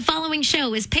following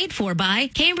show is paid for by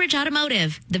Cambridge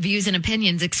Automotive. The views and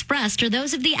opinions expressed are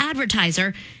those of the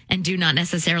advertiser and do not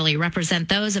necessarily represent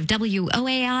those of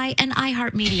WOAI and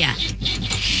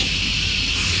iHeartMedia.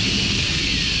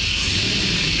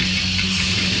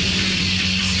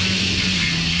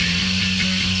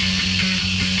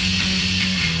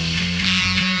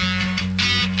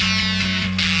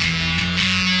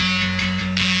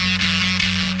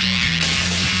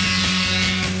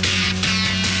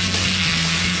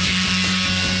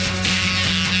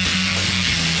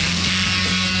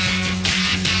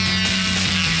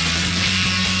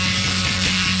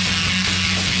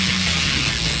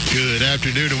 Good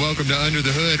afternoon and welcome to Under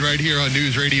the Hood right here on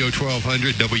News Radio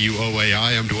 1200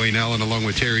 WOAI. I'm Dwayne Allen along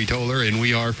with Terry Toller, and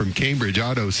we are from Cambridge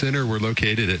Auto Center. We're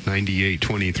located at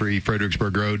 9823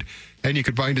 Fredericksburg Road, and you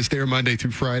can find us there Monday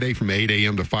through Friday from 8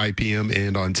 a.m. to 5 p.m.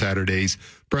 and on Saturdays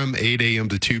from 8 a.m.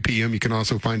 to 2 p.m. You can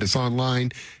also find us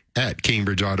online at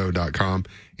cambridgeauto.com,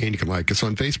 and you can like us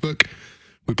on Facebook.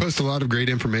 We post a lot of great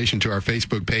information to our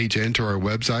Facebook page and to our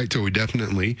website, so we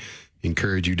definitely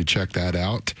encourage you to check that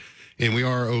out. And we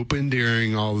are open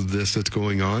during all of this that's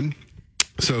going on.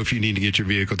 So if you need to get your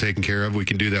vehicle taken care of, we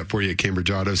can do that for you at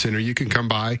Cambridge Auto Center. You can come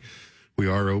by. We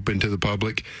are open to the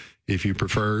public. If you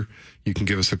prefer, you can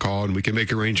give us a call and we can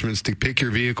make arrangements to pick your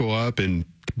vehicle up and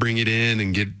bring it in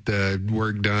and get the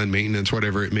work done, maintenance,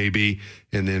 whatever it may be,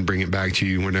 and then bring it back to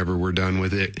you whenever we're done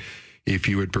with it. If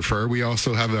you would prefer, we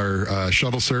also have our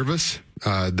shuttle service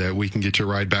that we can get you a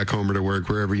ride back home or to work,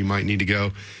 wherever you might need to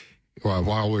go,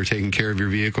 while we're taking care of your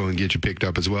vehicle and get you picked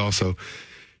up as well. So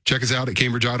check us out at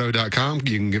cambridgeauto.com.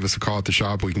 You can give us a call at the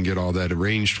shop. We can get all that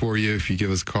arranged for you if you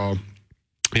give us a call.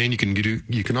 And you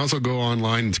can also go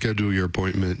online and schedule your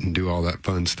appointment and do all that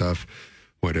fun stuff,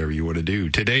 whatever you want to do.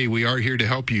 Today, we are here to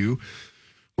help you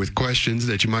with questions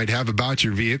that you might have about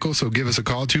your vehicle. So give us a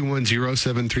call,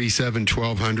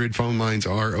 210-737-1200. Phone lines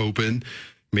are open.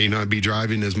 May not be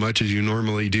driving as much as you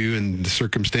normally do in the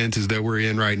circumstances that we're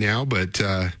in right now, but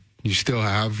you still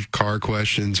have car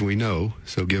questions, we know.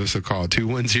 So give us a call,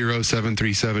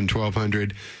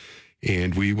 210-737-1200,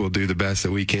 and we will do the best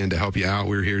that we can to help you out.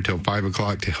 We're here till 5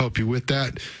 o'clock to help you with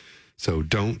that. So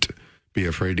don't be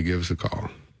afraid to give us a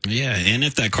call. Yeah, and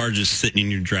if that car's just sitting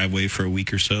in your driveway for a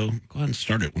week or so, go ahead and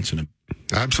start it once in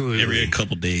Absolutely. every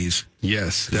couple days.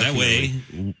 Yes, definitely.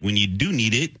 That way, when you do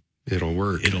need it, it'll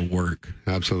work. It'll work.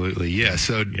 Absolutely. Yeah.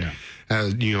 So,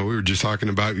 as you know, we were just talking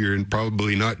about you're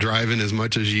probably not driving as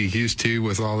much as you used to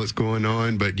with all that's going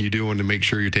on, but you do want to make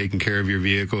sure you're taking care of your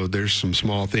vehicle. There's some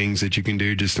small things that you can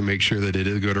do just to make sure that it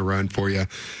is going to run for you.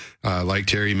 Like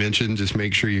Terry mentioned, just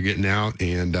make sure you're getting out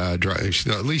and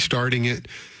at least starting it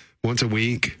once a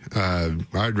week.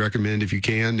 I'd recommend if you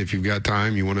can, if you've got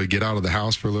time, you want to get out of the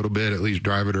house for a little bit, at least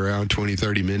drive it around 20,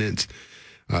 30 minutes.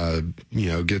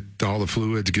 Get all the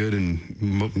fluids good and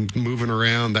moving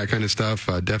around, that kind of stuff.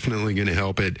 Definitely going to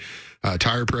help it.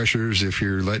 Tire pressures, if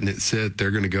you're letting it sit,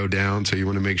 they're going to go down. So you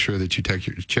want to make sure that you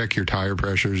check your tire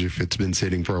pressures if it's been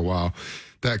sitting for a while,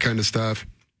 that kind of stuff.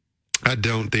 I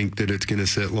don't think that it's going to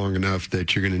sit long enough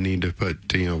that you're going to need to put,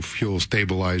 fuel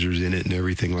stabilizers in it and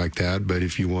everything like that. But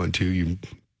if you want to, you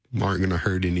aren't going to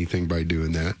hurt anything by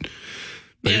doing that.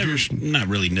 But if you're not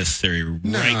really necessary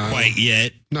quite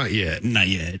yet. Not yet.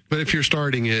 But if you're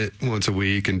starting it once a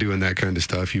week and doing that kind of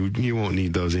stuff, you won't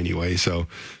need those anyway. So,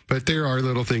 but there are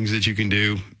little things that you can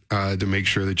do to make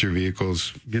sure that your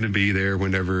vehicle's going to be there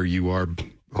whenever you are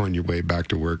on your way back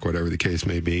to work, whatever the case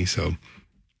may be. So,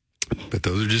 but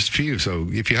those are just a few. So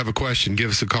if you have a question, give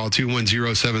us a call,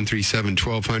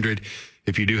 210-737-1200.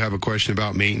 If you do have a question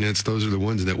about maintenance, those are the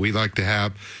ones that we like to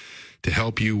have to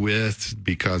help you with,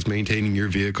 because maintaining your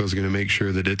vehicle is going to make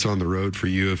sure that it's on the road for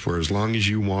you for as long as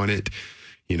you want it.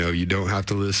 You don't have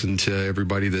to listen to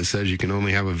everybody that says you can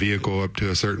only have a vehicle up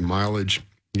to a certain mileage.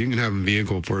 You can have a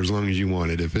vehicle for as long as you want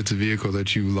it. If it's a vehicle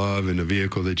that you love and a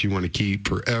vehicle that you want to keep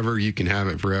forever, you can have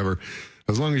it forever,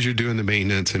 as long as you're doing the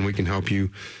maintenance, and we can help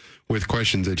you with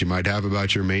questions that you might have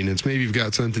about your maintenance. Maybe you've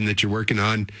got something that you're working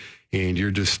on and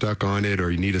you're just stuck on it,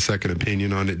 or you need a second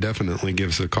opinion on it. Definitely give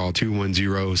us a call,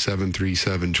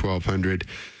 210-737-1200.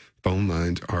 Phone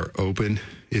lines are open.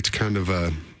 It's kind of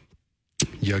a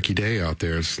yucky day out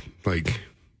there. It's like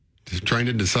just trying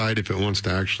to decide if it wants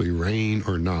to actually rain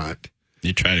or not.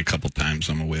 You tried a couple times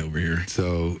on my way over here.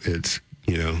 So it's,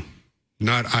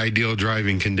 not ideal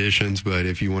driving conditions, but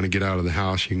if you want to get out of the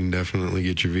house, you can definitely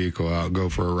get your vehicle out, go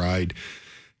for a ride.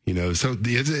 So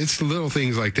it's the little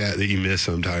things like that you miss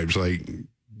sometimes. Like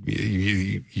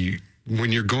you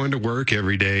when you're going to work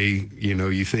every day,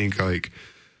 you think like,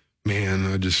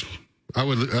 man, I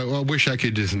wish I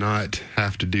could just not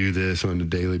have to do this on a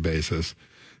daily basis.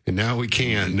 And now we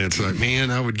can't. And it's like,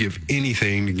 man, I would give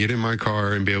anything to get in my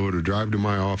car and be able to drive to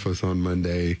my office on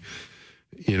Monday,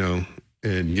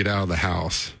 and get out of the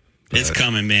house. It's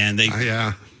coming, man.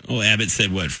 Yeah. Abbott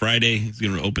said what, Friday? He's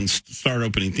going to start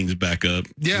opening things back up.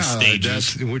 Yeah,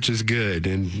 stages. which is good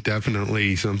and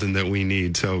definitely something that we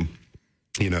need. So,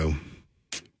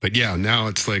 but yeah, now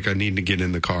it's like I need to get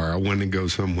in the car. I want to go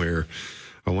somewhere.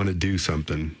 I want to do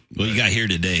something. Well, you got here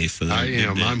today. So I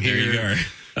am. I'm here. There you are.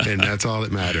 And that's all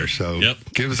that matters. So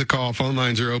Give us a call. Phone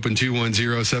lines are open,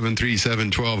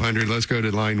 210-737-1200. Let's go to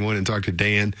line 1 and talk to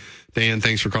Dan. Dan,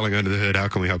 thanks for calling Under the Hood. How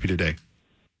can we help you today?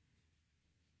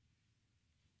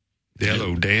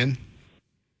 Hello, Dan?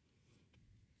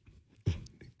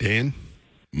 Dan?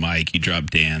 Mike, you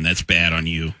dropped Dan. That's bad on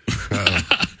you.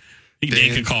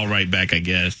 Dan can call right back, I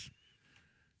guess.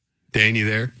 Dan, you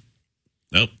there?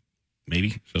 Nope.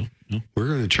 Maybe. So, no. We're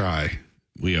going to try.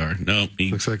 We are. No.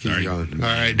 Looks like he's gone. All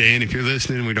right, Dan, if you're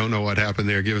listening, we don't know what happened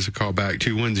there. Give us a call back,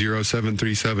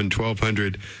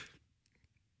 210-737-1200,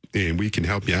 and we can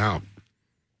help you out.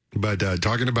 But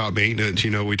talking about maintenance,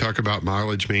 we talk about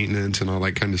mileage maintenance and all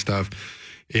that kind of stuff.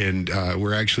 And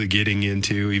we're actually getting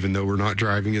into, even though we're not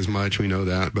driving as much, we know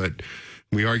that, but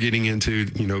we are getting into,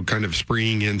 kind of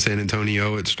spring in San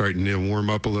Antonio. It's starting to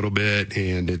warm up a little bit,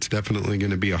 and it's definitely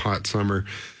going to be a hot summer.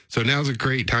 So now's a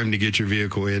great time to get your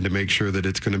vehicle in to make sure that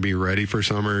it's going to be ready for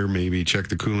summer. Maybe check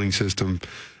the cooling system,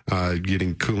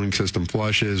 getting cooling system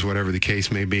flushes, whatever the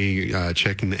case may be,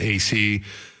 checking the AC,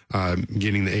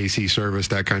 getting the AC service,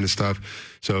 that kind of stuff.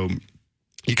 So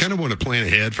you kind of want to plan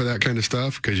ahead for that kind of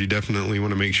stuff because you definitely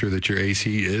want to make sure that your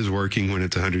AC is working when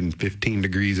it's 115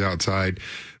 degrees outside.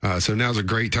 So now's a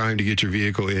great time to get your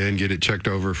vehicle in, get it checked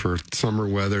over for summer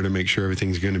weather to make sure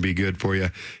everything's going to be good for you.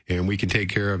 And we can take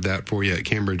care of that for you at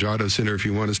Cambridge Auto Center if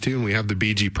you want us to. And we have the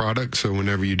BG products. So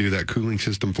whenever you do that cooling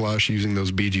system flush using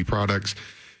those BG products,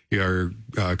 your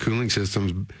cooling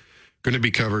system's going to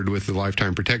be covered with the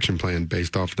lifetime protection plan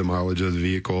based off the mileage of the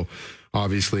vehicle,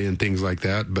 obviously, and things like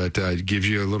that. But it gives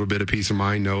you a little bit of peace of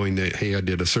mind knowing that, hey, I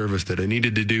did a service that I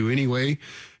needed to do anyway.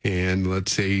 And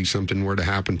let's say something were to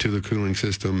happen to the cooling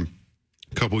system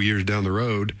a couple years down the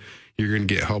road, you're going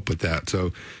to get help with that.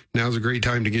 So now's a great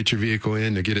time to get your vehicle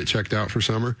in, to get it checked out for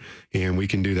summer. And we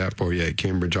can do that for you at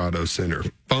Cambridge Auto Center.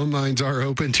 Phone lines are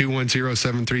open,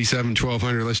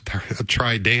 210-737-1200. Let's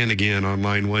try Dan again on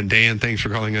line 1. Dan, thanks for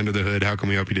calling Under the Hood. How can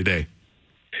we help you today?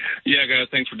 Yeah, guys,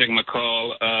 thanks for taking my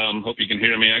call. Hope you can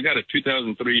hear me. I got a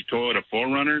 2003 Toyota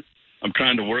 4Runner I'm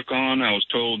trying to work on. I was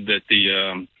told that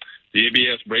the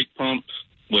ABS brake pump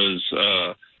was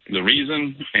the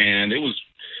reason, and it was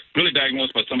really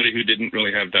diagnosed by somebody who didn't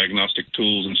really have diagnostic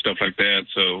tools and stuff like that.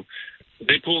 So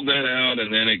they pulled that out,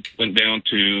 and then it went down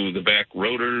to the back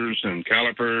rotors and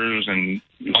calipers, and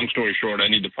long story short, I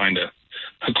need to find a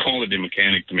quality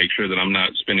mechanic to make sure that I'm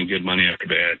not spending good money after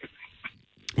bad.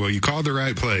 Well, you called the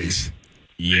right place.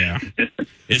 Yeah.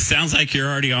 It sounds like you're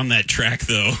already on that track,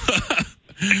 though.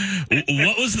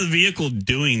 What was the vehicle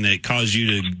doing that caused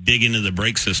you to dig into the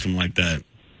brake system like that?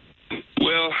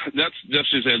 Well, that's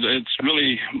just it. It's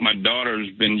really my daughter's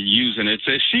been using it.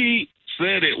 So she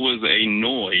said it was a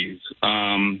noise.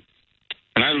 And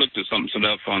I looked at some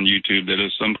stuff on YouTube that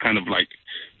is some kind of like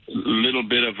little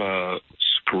bit of a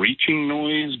screeching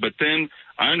noise. But then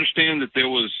I understand that there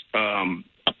was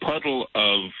a puddle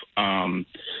of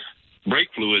brake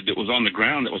fluid that was on the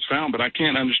ground that was found, but I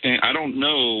can't understand. I don't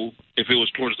know if it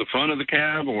was towards the front of the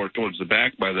cab or towards the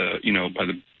back by the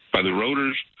by the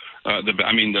rotors. The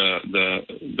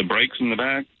brakes in the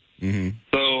back. Mm-hmm.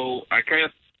 So I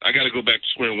got to go back to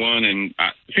square one. And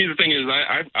see, the thing is,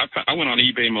 I went on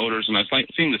eBay Motors and I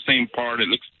seen the same part.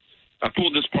 I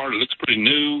pulled this part. It looks pretty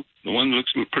new. The one that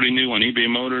looks pretty new on eBay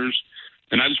Motors,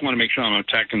 and I just want to make sure I'm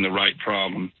attacking the right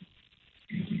problem.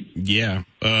 Yeah.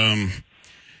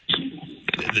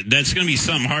 That's going to be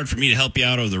something hard for me to help you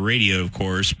out over the radio, of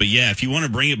course. But yeah, if you want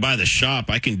to bring it by the shop,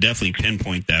 I can definitely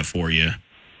pinpoint that for you.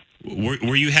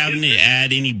 Were you having to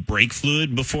add any brake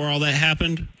fluid before all that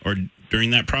happened, or during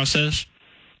that process?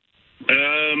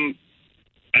 I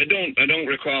don't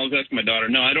recall. I was asking my daughter.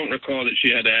 No, I don't recall that she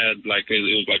had to add it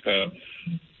was like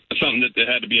something that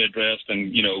had to be addressed,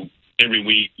 and every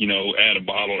week add a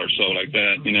bottle or so like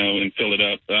that, and fill it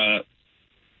up.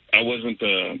 I wasn't.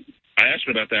 I asked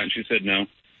her about that, and she said no.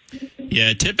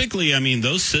 Yeah, typically,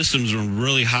 those systems are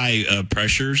really high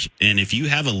pressures, and if you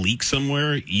have a leak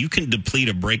somewhere, you can deplete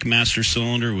a brake master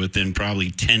cylinder within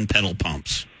probably 10 pedal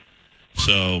pumps.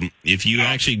 So if you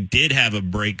actually did have a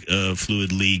brake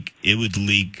fluid leak, it would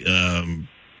leak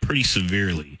pretty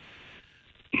severely.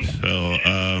 So,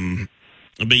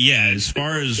 but yeah, as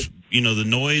far as the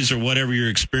noise or whatever you're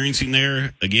experiencing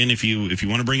there, again, if you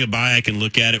want to bring it by, I can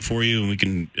look at it for you and we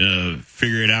can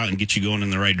figure it out and get you going in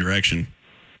the right direction.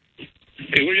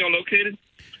 Hey, where y'all located?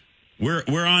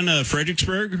 We're on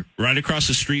Fredericksburg, right across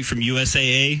the street from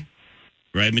USAA,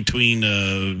 right between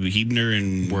Huebner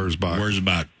and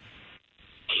Wurzbach.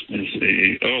 Let's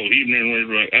see. Oh, Huebner and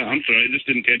Wurzbach. I'm sorry, I just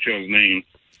didn't catch y'all's name.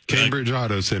 Cambridge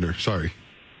Auto Center. Sorry.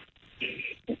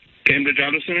 Cambridge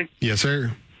Auto Center? Yes,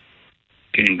 sir.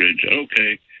 Cambridge.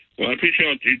 Okay. Well, I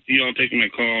appreciate y'all taking my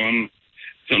call. I'm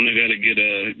something I got to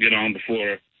get on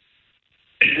before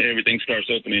everything starts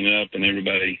opening up and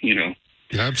everybody,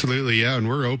 Absolutely, yeah, and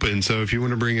we're open. So if you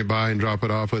want to bring it by and drop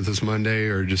it off with us Monday,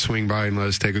 or just swing by and let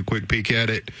us take a quick peek at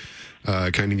it,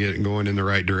 kind of get it going in the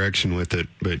right direction with it.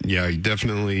 But yeah, you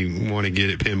definitely want to get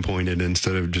it pinpointed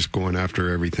instead of just going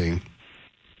after everything.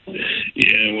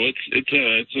 Yeah, well, it's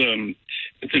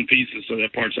in pieces, so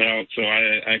that part's out. So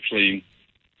I actually.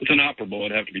 It's inoperable.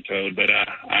 It'd have to be towed, but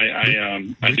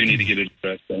I do need to get it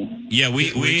addressed, though. Yeah,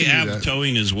 we have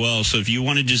towing as well. So if you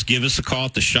want to just give us a call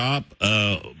at the shop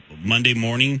Monday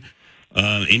morning,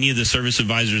 any of the service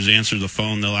advisors answer the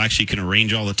phone. They'll actually can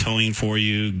arrange all the towing for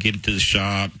you, get it to the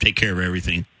shop, take care of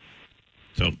everything.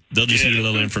 So they'll just need a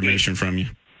little information from you.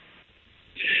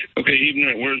 Okay, Evening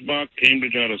at Wurzbach,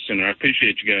 Cambridge Auto Center. I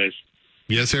appreciate you guys.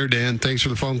 Yes, sir, Dan. Thanks for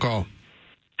the phone call.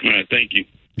 All right, thank you.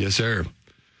 Yes, sir.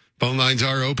 Phone lines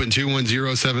are open,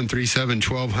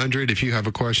 210-737-1200. If you have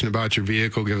a question about your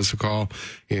vehicle, give us a call.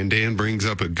 And Dan brings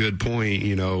up a good point.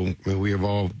 We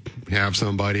have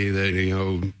somebody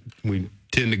that, we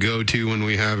tend to go to when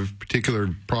we have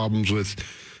particular problems with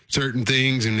certain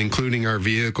things, and including our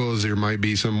vehicles. There might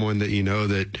be someone that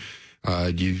that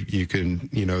you can,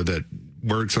 that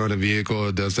works on a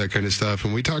vehicle, does that kind of stuff.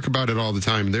 And we talk about it all the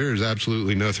time. There is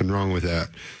absolutely nothing wrong with that.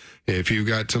 If you've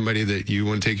got somebody that you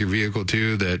want to take your vehicle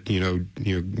to that, you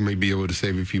may be able to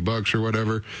save a few bucks or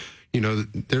whatever,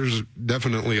 there's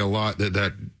definitely a lot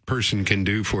that person can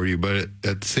do for you. But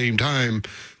at the same time,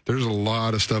 there's a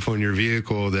lot of stuff on your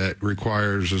vehicle that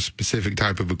requires a specific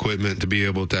type of equipment to be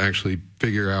able to actually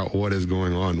figure out what is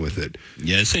going on with it.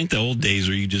 Yeah, this ain't the old days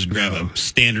where you just grab a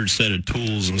standard set of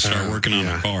tools and start working on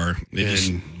the car.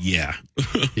 Yeah.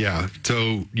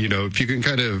 So, if you can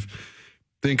kind of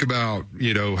think about,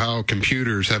 how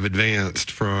computers have advanced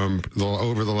from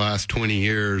over the last 20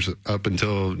 years up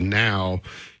until now.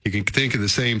 You can think of the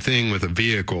same thing with a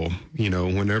vehicle.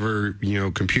 Whenever,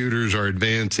 computers are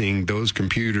advancing, those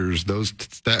computers,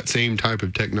 that same type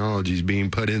of technology is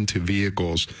being put into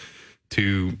vehicles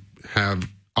to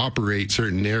operate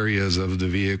certain areas of the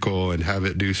vehicle and have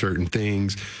it do certain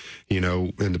things.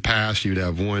 In the past, you'd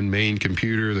have one main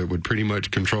computer that would pretty much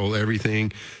control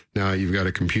everything. Now you've got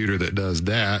a computer that does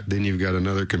that. Then you've got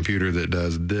another computer that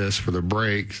does this for the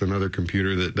brakes, another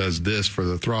computer that does this for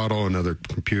the throttle, another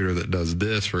computer that does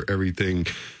this for everything,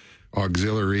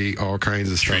 auxiliary, all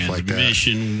kinds of stuff like that.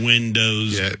 Transmission,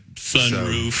 windows,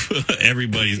 sunroof.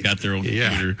 Everybody's got their own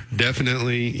computer. Yeah,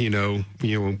 definitely,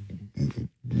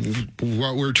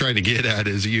 what we're trying to get at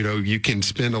is, you can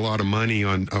spend a lot of money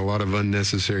on a lot of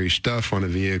unnecessary stuff on a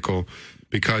vehicle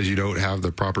because you don't have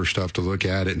the proper stuff to look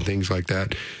at it and things like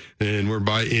that. And we're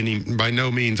by no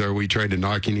means are we trying to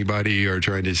knock anybody or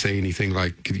trying to say anything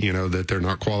like, that they're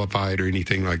not qualified or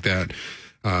anything like that.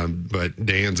 But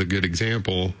Dan's a good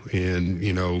example in,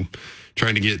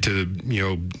 trying to get to,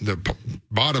 the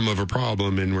bottom of a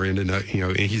problem, and we're ending up,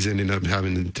 he's ending up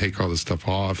having to take all this stuff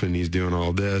off, and he's doing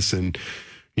all this. And,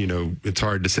 it's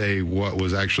hard to say what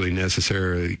was actually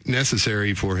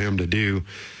necessary for him to do.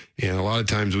 And a lot of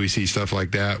times we see stuff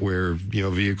like that where,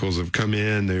 vehicles have come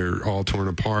in, they're all torn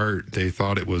apart. They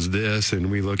thought it was this, and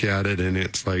we look at it and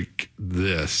it's like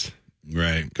this.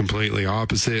 Right. Completely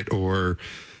opposite, or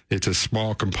it's a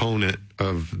small component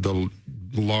of the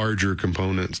larger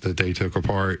components that they took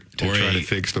apart to try to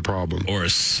fix the problem. Or a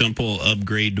simple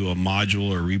upgrade to a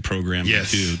module or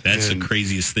reprogramming too. That's the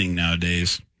craziest thing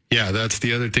nowadays. Yeah, that's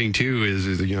the other thing too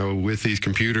is, with these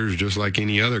computers, just like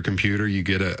any other computer, you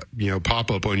get a,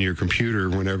 pop-up on your computer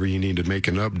whenever you need to make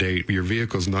an update. Your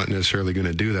vehicle's not necessarily going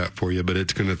to do that for you, but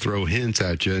it's going to throw hints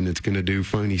at you, and it's going to do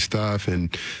funny stuff.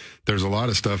 And there's a lot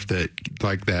of stuff that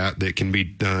can be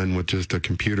done with just a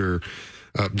computer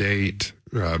update,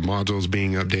 modules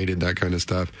being updated, that kind of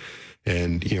stuff.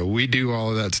 And, we do all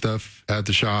of that stuff at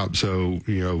the shop. So,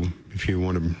 if you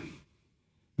want to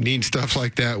need stuff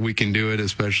like that, we can do it,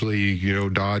 especially,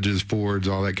 Dodges, Fords,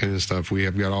 all that kind of stuff. We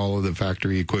have got all of the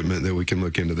factory equipment that we can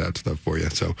look into that stuff for you.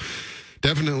 So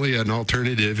definitely an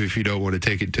alternative if you don't want to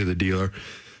take it to the dealer.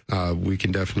 We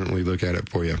can definitely look at it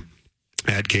for you.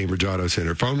 at Cambridge Auto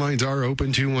Center. Phone lines are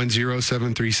open,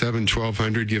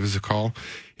 210-737-1200. Give us a call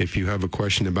if you have a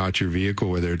question about your vehicle,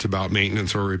 whether it's about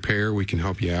maintenance or repair. We can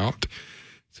help you out.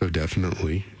 So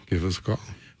definitely give us a call.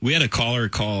 We had a caller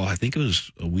call, I think it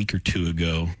was a week or two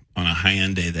ago, on a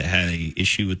Hyundai that had an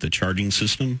issue with the charging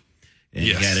system. And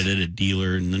Yes. he had it at a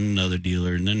dealer and then another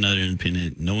dealer and then another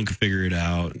independent. No one could figure it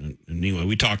out. And anyway,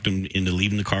 we talked him into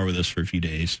leaving the car with us for a few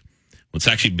days. Well, it's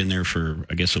actually been there for,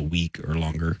 I guess, a week or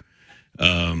longer.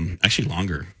 Actually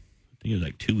longer. I think it was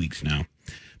like 2 weeks now.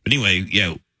 But anyway,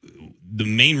 yeah, the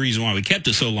main reason why we kept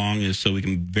it so long is so we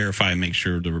can verify and make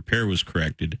sure the repair was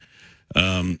corrected.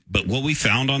 But what we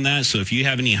found on that, so if you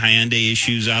have any Hyundai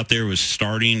issues out there with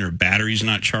starting or batteries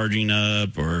not charging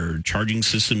up or charging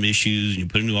system issues, and you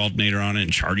put a new alternator on it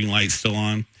and charging light's still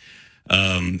on,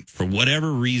 for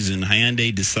whatever reason,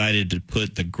 Hyundai decided to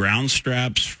put the ground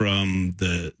straps from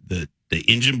the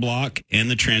engine block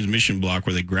and the transmission block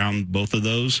where they ground both of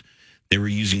those, they were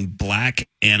using black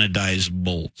anodized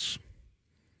bolts.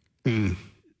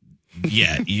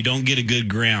 Yeah, you don't get a good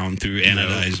ground through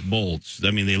anodized bolts.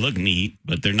 I mean, they look neat,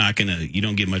 but they're not you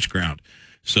don't get much ground.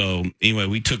 So anyway,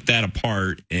 we took that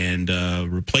apart and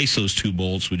replaced those two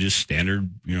bolts with just standard,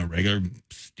 regular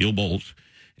steel bolts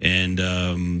and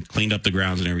cleaned up the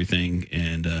grounds and everything,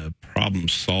 and problem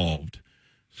solved.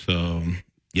 So,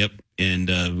 yep. And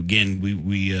again,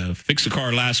 we fixed the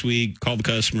car last week, called the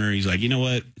customer. He's like, you know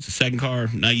what? It's a second car.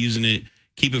 I'm not using it.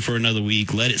 Keep it for another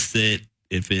week. Let it sit.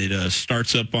 If it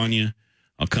starts up on you,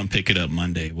 I'll come pick it up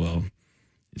Monday. Well,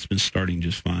 it's been starting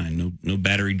just fine. No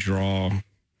battery draw.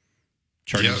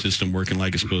 Charging system working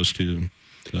like it's supposed to.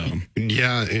 So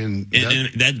yeah,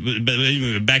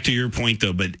 but back to your point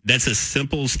though. But that's a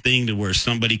simple thing to where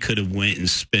somebody could have went and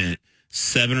spent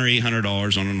 $700 or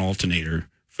 $800 on an alternator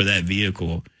for that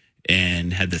vehicle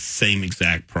and had the same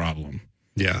exact problem.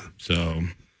 Yeah. So,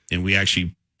 and we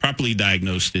actually properly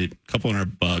diagnosed it.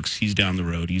 $200. He's down the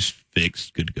road. He's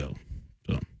fixed. Good to go.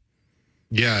 So.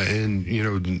 Yeah,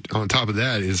 and on top of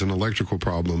that is an electrical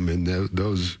problem, and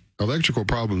those electrical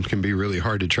problems can be really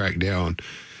hard to track down.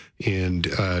 And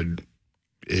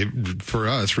for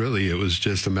us, really, it was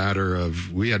just a matter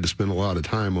of we had to spend a lot of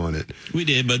time on it. We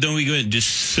did, but then we go ahead and just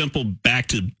simple back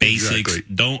to basics.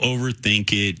 Exactly. Don't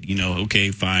overthink it.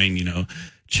 Okay, fine.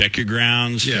 Check your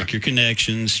grounds, check your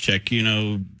connections, check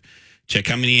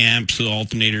how many amps the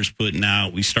alternator's putting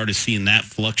out. We started seeing that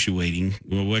fluctuating.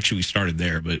 Well, actually, we started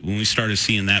there, but when we started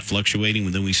seeing that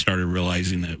fluctuating, then we started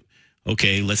realizing that,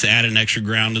 okay, let's add an extra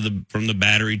ground from the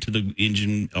battery to the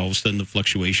engine. All of a sudden, the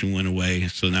fluctuation went away.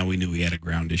 So now we knew we had a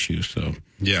ground issue. So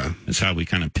yeah, that's how we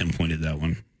kind of pinpointed that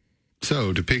one.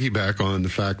 So to piggyback on the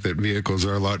fact that vehicles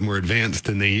are a lot more advanced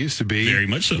than they used to be, very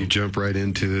much so. You jump right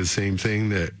into the same thing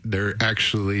that they're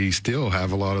actually still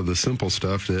have a lot of the simple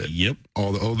stuff that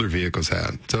all the older vehicles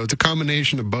had. So it's a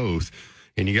combination of both,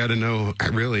 and you got to know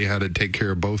really how to take care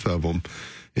of both of them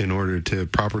in order to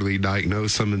properly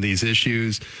diagnose some of these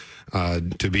issues.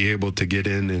 To be able to get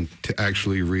in and to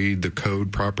actually read the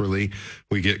code properly.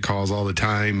 We get calls all the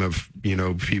time of,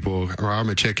 people,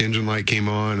 my check engine light came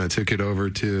on. I took it over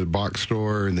to the box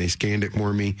store and they scanned it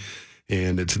for me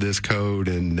and it's this code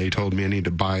and they told me I need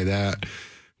to buy that.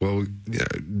 Well,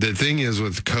 the thing is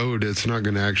with code, it's not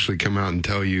going to actually come out and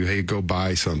tell you, hey, go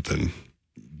buy something.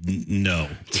 No.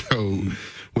 So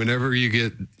whenever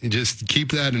just keep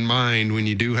that in mind when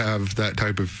you do have that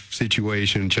type of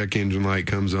situation, check engine light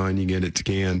comes on, you get it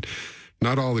scanned.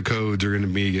 Not all the codes are going to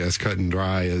be as cut and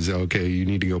dry as, okay, you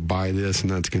need to go buy this and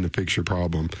that's going to fix your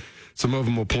problem. Some of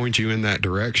them will point you in that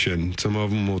direction. Some of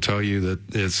them will tell you that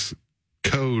this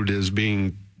code is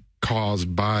being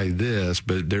caused by this,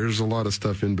 but there's a lot of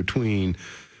stuff in between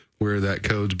where that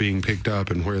code's being picked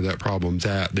up and where that problem's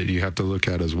at that you have to look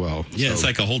at as well. Yeah, so, it's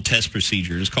like a whole test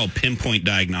procedure. It's called pinpoint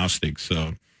diagnostics.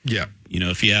 So, yeah,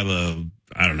 if you have a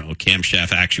camshaft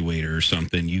actuator or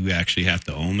something, you actually have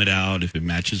to ohm it out if it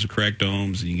matches the correct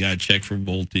ohms, and you got to check for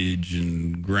voltage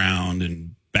and ground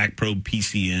and back probe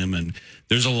PCM. And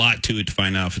there's a lot to it to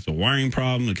find out if it's a wiring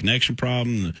problem, a connection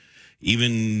problem.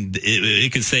 Even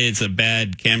it could say it's a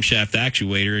bad camshaft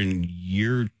actuator and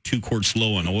you're 2 quarts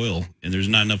low on oil and there's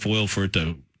not enough oil for it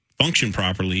to function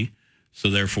properly. So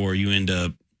therefore you end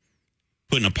up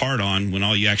putting a part on when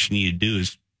all you actually need to do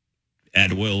is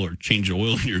add oil or change the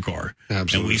oil in your car.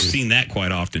 Absolutely. And we've seen that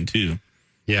quite often too.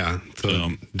 Yeah. So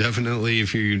definitely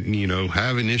if you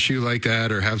have an issue like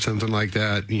that or have something like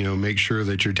that, make sure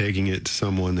that you're taking it to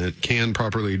someone that can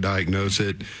properly diagnose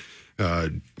it,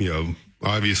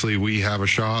 obviously we have a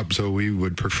shop, so we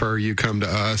would prefer you come to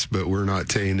us, but we're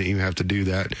not saying that you have to do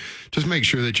that. Just make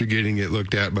sure that you're getting it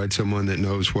looked at by someone that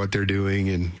knows what they're doing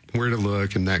and where to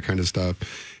look and that kind of stuff.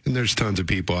 And there's tons of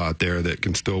people out there that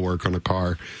can still work on a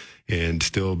car and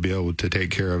still be able to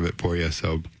take care of it for you.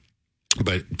 So,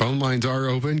 but phone lines are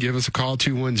open. Give us a call,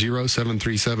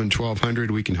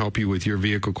 210-737-1200. We can help you with your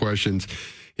vehicle questions.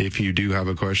 If you do have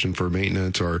a question for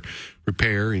maintenance or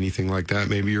repair, anything like that,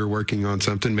 maybe you're working on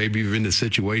something, maybe you're in a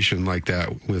situation like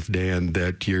that with Dan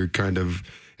that you're kind of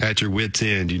at your wit's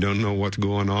end. You don't know what's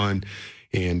going on,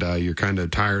 and you're kind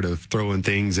of tired of throwing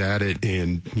things at it,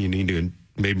 and you need to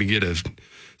maybe get a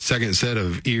second set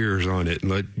of ears on it.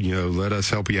 Let us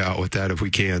help you out with that if we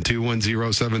can.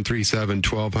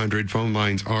 210-737-1200. Phone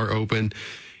lines are open.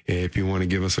 If you want to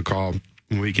give us a call,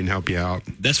 we can help you out.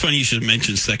 That's funny you should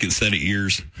mention second set of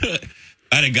ears.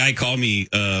 I had a guy call me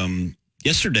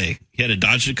yesterday. He had a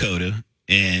Dodge Dakota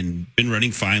and been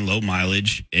running fine, low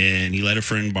mileage, and he let a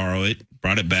friend borrow it,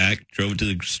 brought it back, drove it to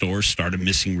the store, started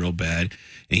missing real bad,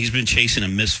 and he's been chasing a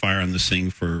misfire on this thing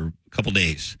for a couple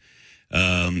days.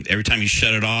 Every time you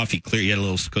shut it off, he had a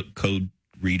little code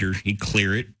reader. He'd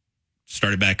clear it,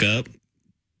 start it back up,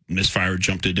 misfire,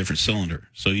 jumped to a different cylinder,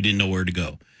 so he didn't know where to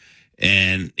go.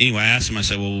 And anyway, I asked him, I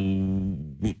said, well,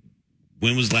 when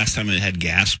was the last time it had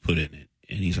gas put in it?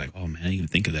 And he's like, oh, man, I didn't even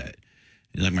think of that.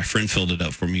 He's like, my friend filled it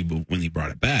up for me when he brought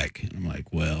it back. And I'm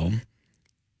like, well,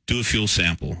 do a fuel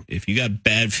sample. If you got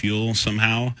bad fuel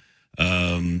somehow,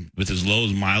 with as low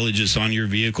as mileage is on your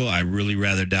vehicle, I really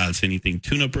rather doubt it's anything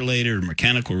tune-up related or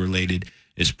mechanical related.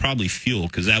 It's probably fuel,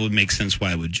 because that would make sense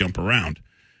why it would jump around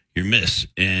your miss.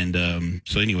 And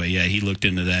so anyway, yeah, he looked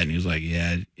into that, and he was like,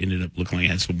 yeah, it ended up looking like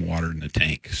it had some water in the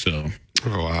tank. So,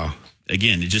 oh, wow.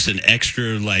 Again, it's just an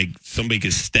extra, like, somebody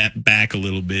could step back a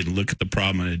little bit and look at the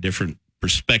problem in a different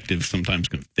perspective sometimes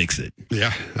can fix it.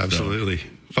 Yeah, absolutely. So,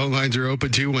 phone lines are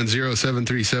open,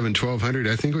 210-737-1200.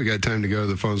 I think we got time to go to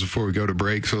the phones before we go to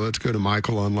break, so let's go to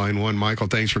Michael on line one. Michael,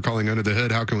 thanks for calling Under the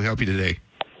Hood. How can we help you today?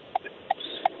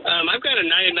 I've got a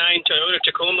 99 Toyota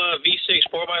Tacoma V6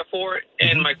 4x4,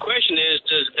 and my question is,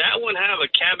 does that one have a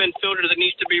cabin filter that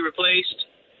needs to be replaced?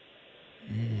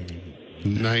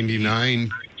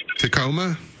 99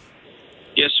 Tacoma?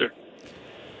 Yes, sir.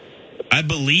 I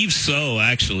believe so,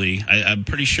 actually. I'm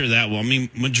pretty sure that one. I mean,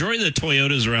 majority of the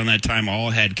Toyotas around that time all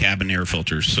had cabin air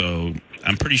filters, so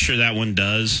I'm pretty sure that one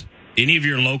does. Any of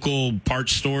your local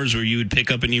parts stores where you would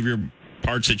pick up any of your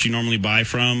parts that you normally buy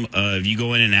from, if you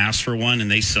go in and ask for one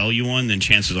and they sell you one, then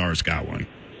chances are it's got one,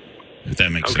 if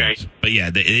that makes sense. But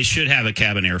yeah, it should have a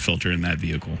cabin air filter in that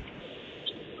vehicle.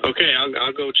 Okay,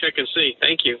 I'll go check and see.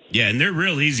 Thank you. Yeah, and they're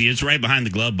real easy. It's right behind the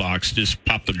glove box. Just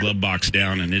pop the glove box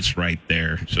down and it's right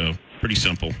there. So pretty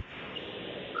simple.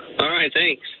 All right,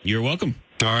 thanks. You're welcome.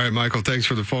 All right, Michael, thanks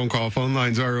for the phone call. Phone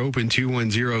lines are open,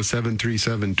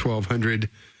 210-737-1200.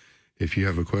 If you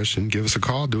have a question, give us a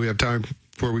call. Do we have time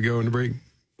before we go into break?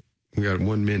 We got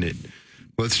 1 minute.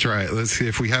 Let's try it. Let's see.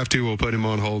 If we have to, we'll put him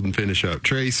on hold and finish up.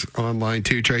 Trace on line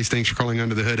 2. Trace, thanks for calling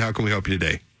Under the Hood. How can we help you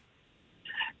today?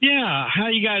 Yeah, how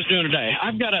you guys doing today?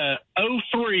 I've got a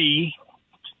 03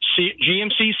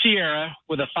 GMC Sierra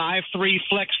with a 5.3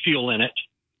 flex fuel in it.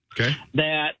 Okay.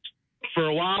 That for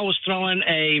a while was throwing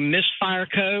a misfire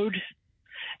code,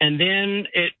 and then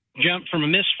it jumped from a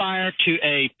misfire to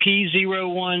a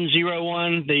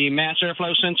P0101, the mass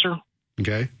airflow sensor.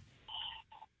 Okay.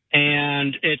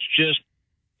 And it's just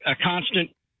a constant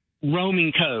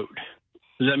roaming code.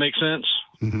 Does that make sense?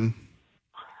 Mm-hmm.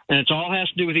 And it all has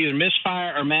to do with either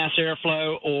misfire or mass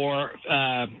airflow or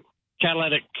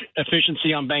catalytic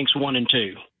efficiency on banks 1 and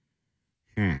 2.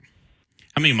 How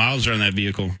many miles are on that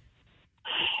vehicle?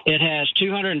 It has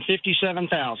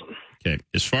 257,000. Okay.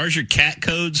 As far as your CAT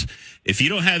codes, if you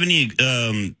don't have any,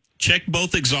 check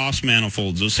both exhaust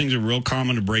manifolds. Those things are real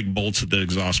common to break bolts at the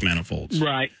exhaust manifolds.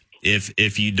 Right.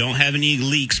 If you don't have any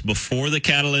leaks before the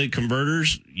catalytic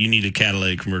converters, you need a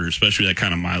catalytic converter, especially that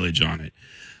kind of mileage on it.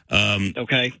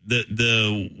 Okay.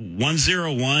 The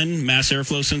 101 mass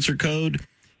airflow sensor code,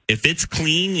 if it's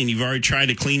clean and you've already tried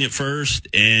to clean it first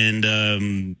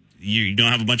and you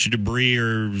don't have a bunch of debris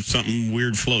or something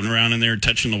weird floating around in there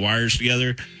touching the wires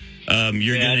together,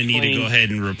 you're going to need to go ahead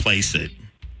and replace it.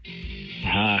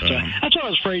 So that's what I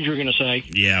was afraid you were going to say.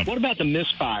 Yeah. What about the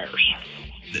misfires?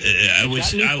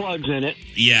 Got new plugs in it.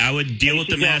 Yeah, I would deal with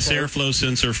the mass airflow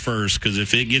sensor first, because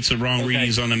if it gets the wrong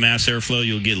readings on the mass airflow,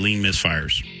 you'll get lean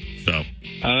misfires. So.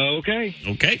 Okay.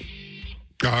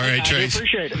 All right, Trace. I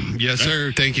appreciate it. Yes,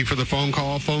 sir. Thank you for the phone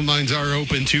call. Phone lines are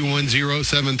open,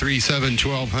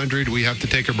 210-737-1200. We have to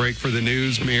take a break for the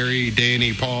news. Mary,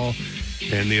 Danny, Paul,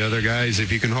 And the other guys,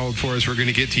 if you can hold for us, we're going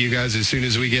to get to you guys as soon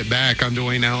as we get back. I'm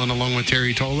Dwayne Allen along with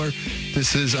Terry Toller.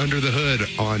 This is Under the Hood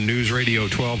on News Radio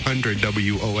 1200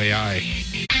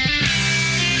 WOAI.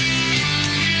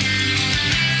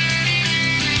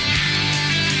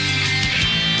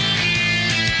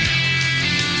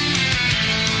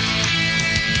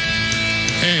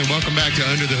 Hey, and welcome back to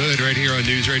Under the Hood right here on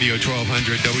News Radio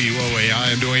 1200 WOAI.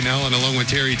 I'm Dwayne Allen along with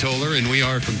Terry Toller, and we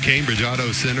are from Cambridge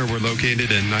Auto Center. We're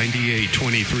located at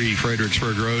 9823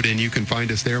 Fredericksburg Road, and you can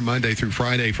find us there Monday through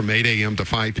Friday from 8 a.m. to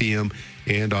 5 p.m.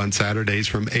 and on Saturdays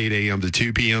from 8 a.m. to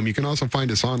 2 p.m. You can also find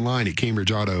us online at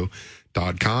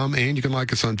CambridgeAuto.com, and you can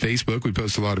like us on Facebook. We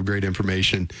post a lot of great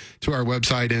information to our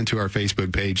website and to our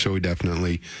Facebook page, so we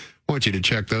definitely want you to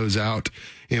check those out.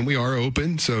 And we are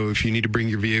open, so if you need to bring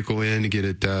your vehicle in to get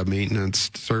it maintenance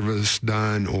service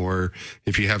done, or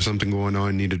if you have something going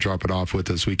on, need to drop it off with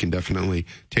us, we can definitely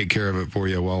take care of it for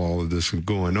you while all of this is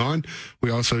going on.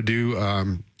 We also do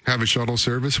have a shuttle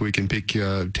service. We can take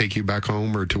you back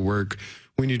home or to work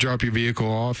when you drop your vehicle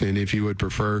off. And if you would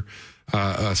prefer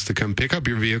us to come pick up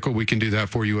your vehicle, we can do that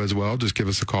for you as well. Just give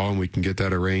us a call and we can get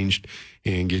that arranged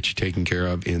and get you taken care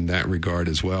of in that regard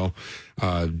as well.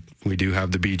 We do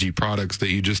have the BG products that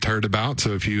you just heard about.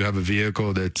 So if you have a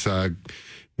vehicle that's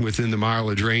within the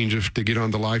mileage range to get on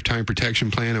the lifetime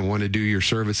protection plan and want to do your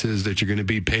services that you're going to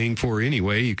be paying for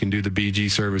anyway, you can do the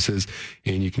BG services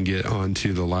and you can get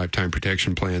onto the lifetime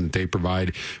protection plan that they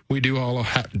provide. We do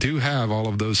have all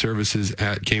of those services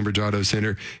at Cambridge Auto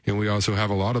Center, and we also have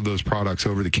a lot of those products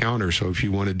over the counter. So if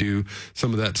you want to do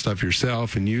some of that stuff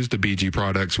yourself and use the BG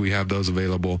products, we have those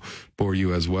available for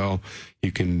you as well.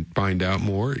 You can find out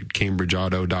more at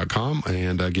CambridgeAuto.com.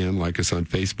 And again, like us on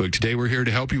Facebook. Today, we're here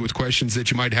to help you with questions that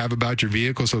you might have about your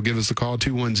vehicle. So give us a call,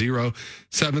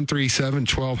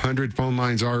 210-737-1200. Phone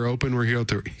lines are open. We're here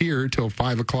till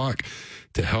 5 o'clock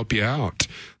to help you out.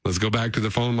 Let's go back to the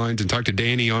phone lines and talk to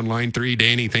Danny on line 3.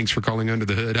 Danny, thanks for calling Under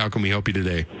the Hood. How can we help you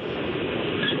today?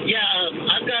 Yeah,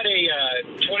 I've got a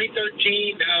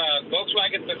 2013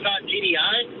 Volkswagen Passat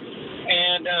GDI.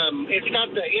 And it's got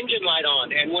the engine light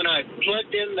on. And when I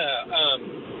plugged in the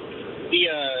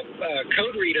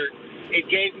code reader, it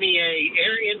gave me a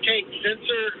air intake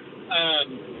sensor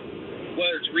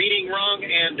was reading wrong,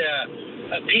 and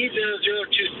a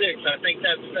P0026. I think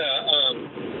that's the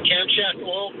camshaft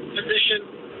oil position.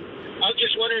 I was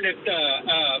just wondering if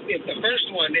the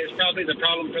first one is probably the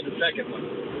problem for the second one.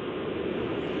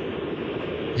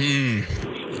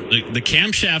 The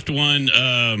camshaft one.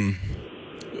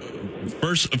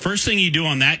 First thing you do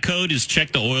on that code is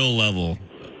check the oil level.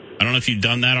 I don't know if you've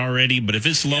done that already, but if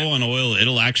it's low on oil,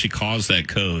 it'll actually cause that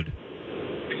code.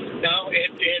 No,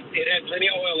 it had plenty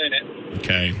of oil in it.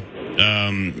 Okay.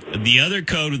 The other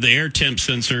code with the air temp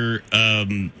sensor,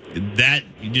 that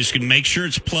you just can make sure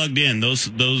it's plugged in.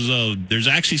 Those there's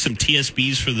actually some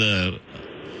TSBs for the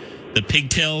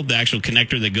pigtail, the actual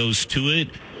connector that goes to it.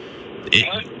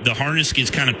 The harness gets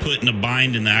kind of put in a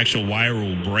bind and the actual wire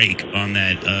will break on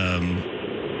that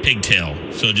pigtail.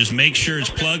 So just make sure it's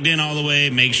plugged in all the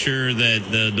way. Make sure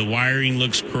that the wiring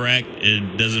looks correct.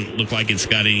 It doesn't look like it's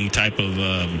got any type of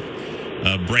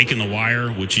break in the wire,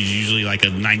 which is usually like a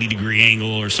 90-degree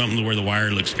angle or something where the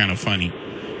wire looks kind of funny.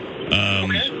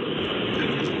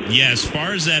 Yeah, as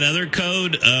far as that other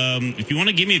code, if you want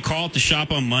to give me a call at the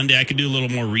shop on Monday, I could do a little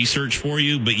more research for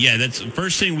you. But yeah, that's the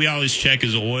first thing we always check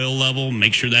is oil level.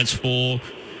 Make sure that's full.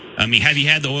 I mean, have you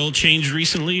had the oil changed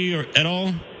recently or at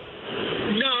all?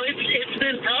 No, it's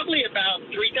been probably about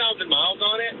 3,000 miles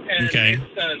on it. And okay.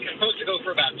 It's supposed to go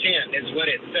for about 10 is what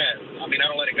it says. I mean, I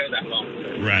don't let it go that long.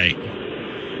 Right.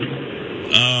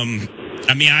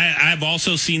 I mean, I've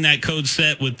also seen that code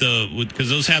set because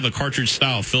those have a cartridge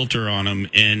style filter on them,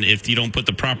 and if you don't put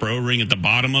the proper O-ring at the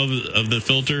bottom of the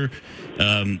filter,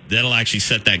 that'll actually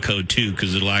set that code too,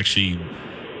 because it'll actually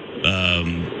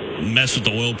mess with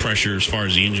the oil pressure as far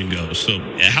as the engine goes. So,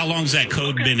 how long's that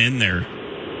code been in there?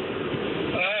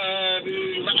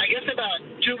 I guess about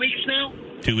 2 weeks now.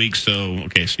 2 weeks, so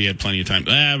okay, so you had plenty of time.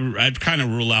 I'd kind of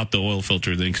rule out the oil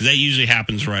filter then, because that usually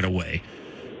happens right away.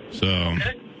 So.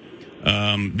 Okay.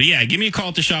 But yeah, give me a call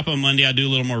at the shop on Monday. I'll do a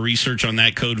little more research on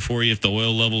that code for you if the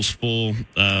oil level's full.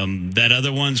 That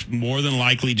other one's more than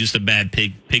likely just a bad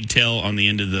pigtail on the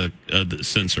end of the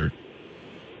sensor.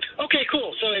 Okay,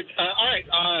 cool. So it's all right.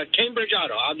 Cambridge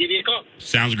Auto. I'll give you a call.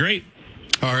 Sounds great.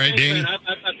 All right, Thanks, Danny. man.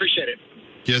 I appreciate it.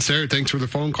 Yes, sir. Thanks for the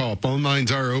phone call. Phone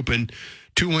lines are open.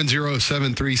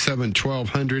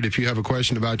 210-737-1200. If you have a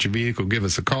question about your vehicle, give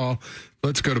us a call.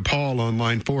 Let's go to Paul on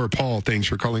line 4. Paul, thanks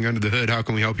for calling Under the Hood. How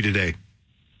can we help you today?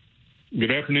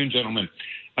 Good afternoon, gentlemen.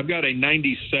 I've got a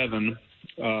 97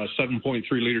 7.3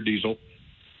 liter diesel.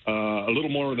 a little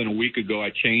more than a week ago, I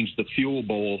changed the fuel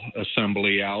bowl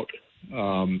assembly out,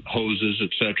 hoses,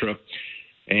 etc.,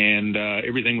 and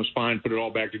everything was fine. Put it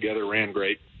all back together, ran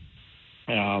great.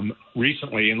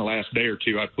 Recently, in the last day or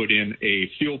two, I put in a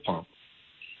fuel pump,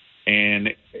 and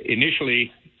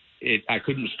initially, I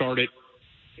couldn't start it.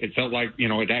 It felt like,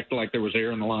 it acted like there was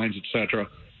air in the lines, etc.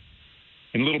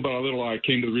 And little by little, I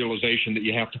came to the realization that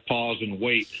you have to pause and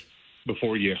wait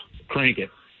before you crank it,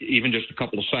 even just a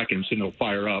couple of seconds, and it'll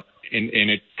fire up. And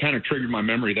it kind of triggered my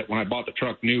memory that when I bought the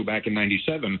truck new back in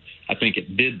 '97, I think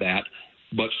it did that.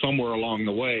 But somewhere along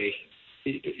the way,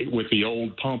 with the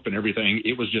old pump and everything,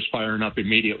 it was just firing up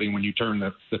immediately when you turn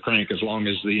the crank. As long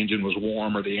as the engine was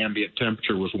warm or the ambient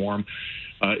temperature was warm,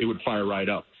 it would fire right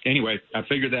up. Anyway, I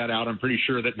figured that out. I'm pretty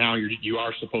sure that now you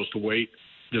are supposed to wait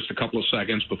just a couple of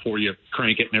seconds before you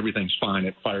crank it, and everything's fine.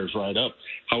 It fires right up.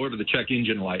 However, the check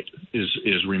engine light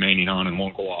is remaining on and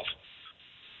won't go off.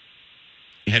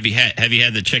 Have you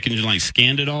had the check engine light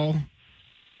scanned at all?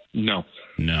 No.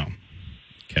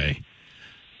 Okay.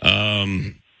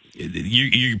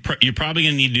 You're probably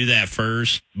going to need to do that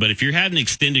first. But if you're having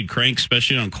extended crank,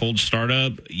 especially on cold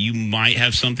startup, you might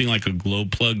have something like a glow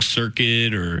plug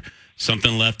circuit or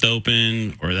something left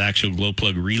open, or the actual glow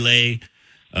plug relay.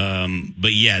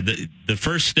 But yeah, the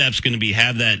first step's going to be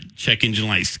have that check engine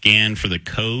light scan for the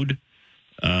code.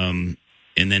 And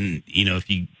then, if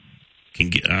you can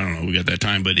get, I don't know, we got that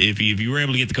time, but if you were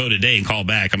able to get the code today and call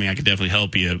back, I could definitely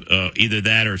help you. Either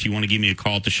that, or if you want to give me a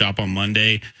call at the shop on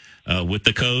Monday, with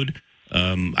the code,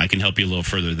 I can help you a little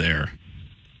further there.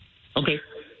 Okay.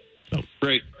 So,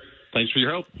 great. Thanks for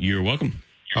your help. You're welcome.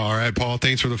 All right, Paul,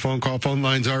 thanks for the phone call. Phone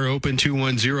lines are open,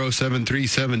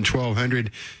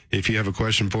 210-737-1200. If you have a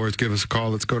question for us, give us a call.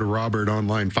 Let's go to Robert on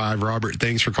line 5. Robert,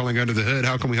 thanks for calling Under the Hood.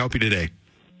 How can we help you today?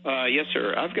 Yes,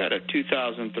 sir. I've got a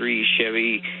 2003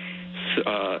 Chevy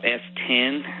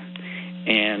S10,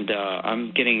 and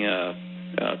I'm getting a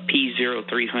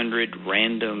P0300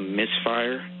 random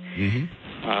misfire. Mm-hmm.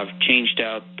 I've changed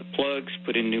out the plugs,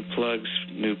 put in new plugs,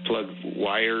 new plug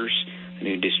wires, a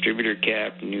new distributor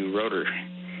cap, new rotor,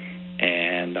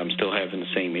 and I'm still having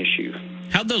the same issue.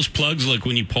 How'd those plugs look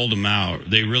when you pulled them out?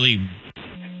 They really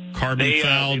carbon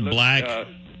fouled, black?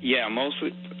 Yeah, most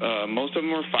of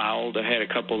them were fouled. I had a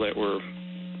couple that were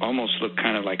almost looked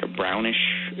kind of like a brownish.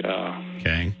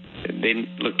 Okay. They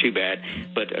didn't look too bad,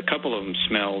 but a couple of them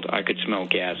smelled. I could smell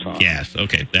gas on them. Gas.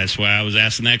 Okay, that's why I was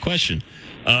asking that question.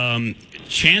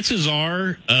 Chances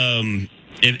are,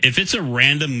 if it's a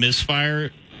random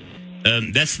misfire,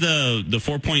 that's the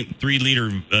 4.3 liter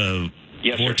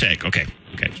yes, Vortec. Sir. Okay,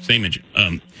 same engine.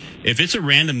 If it's a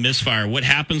random misfire, what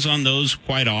happens on those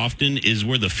quite often is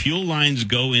where the fuel lines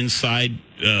go inside.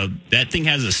 That thing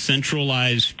has a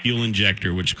centralized fuel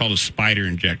injector, which is called a spider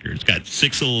injector. It's got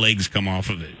 6 little legs come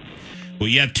off of it. Well,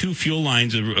 you have 2 fuel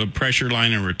lines, a pressure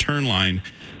line and a return line,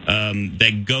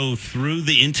 that go through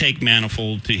the intake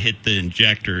manifold to hit the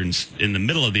injector in the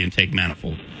middle of the intake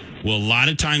manifold. Well, a lot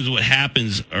of times what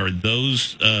happens are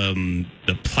those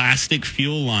the plastic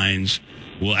fuel lines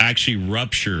will actually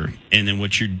rupture, and then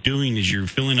what you're doing is you're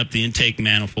filling up the intake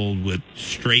manifold with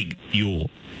straight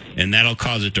fuel, and that'll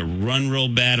cause it to run real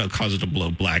bad. It'll cause it to blow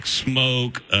black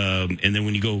smoke, and then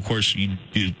when you go, of course, you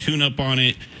do tune-up on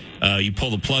it. You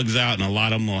pull the plugs out, and a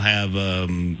lot of them will have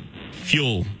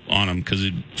fuel on them because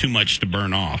it's too much to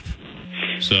burn off.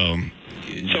 So on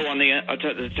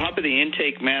the top of the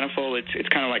intake manifold, it's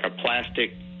kind of like a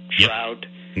plastic shroud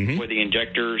where the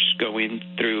injectors go in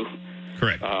through.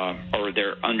 Correct. Or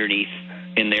they're underneath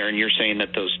in there, and you're saying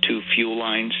that those 2 fuel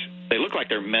lines, they look like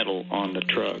they're metal on the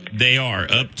truck. They are,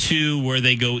 up to where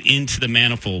they go into the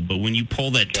manifold. But when you pull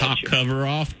that top cover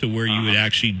off to where you would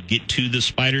actually get to the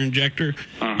spider injector,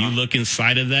 you look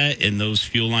inside of that, and those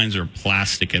fuel lines are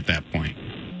plastic at that point.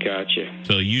 Gotcha.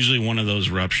 So usually one of those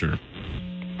rupture.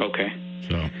 Okay.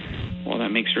 So. Well,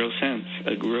 that makes real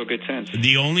good sense.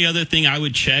 The only other thing I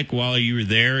would check while you were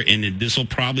there, and this will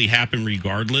probably happen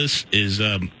regardless, is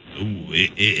even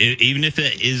if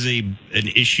it is an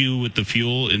issue with the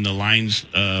fuel and the lines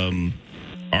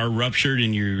are ruptured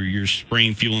and you're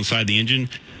spraying fuel inside the engine,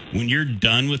 when you're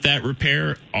done with that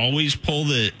repair, always pull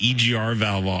the EGR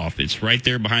valve off. It's right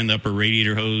there behind the upper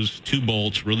radiator hose, 2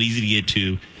 bolts, real easy to get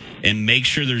to, and make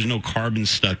sure there's no carbon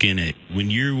stuck in it. When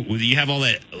you have all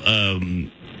that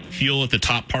fuel at the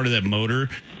top part of that motor,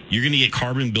 you're going to get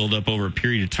carbon buildup over a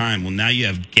period of time. Well, now you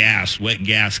have wet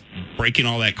gas, breaking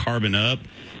all that carbon up,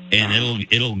 and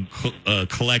it'll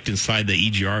collect inside the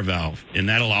EGR valve, and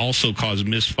that'll also cause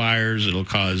misfires. It'll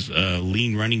cause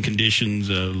lean running conditions,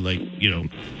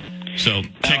 So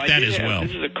check that as well.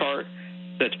 This is a car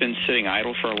that's been sitting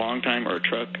idle for a long time, or a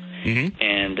truck,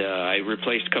 and I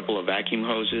replaced a couple of vacuum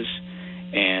hoses.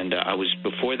 And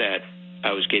before that,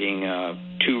 I was getting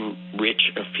too rich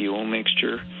a fuel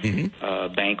mixture,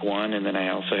 bank 1, and then I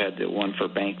also had the one for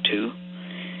bank 2.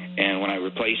 And when I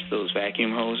replaced those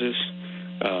vacuum hoses,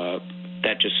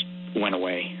 that just went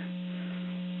away.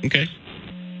 Okay.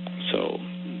 So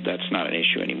that's not an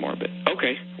issue anymore. But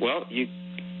okay, well, you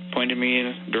pointed me in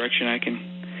a direction I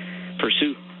can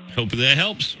pursue. Hope that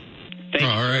helps. Thank you.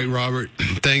 All right, Robert.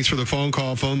 Thanks for the phone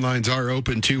call. Phone lines are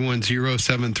open,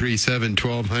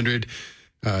 210-737-1200.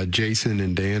 Jason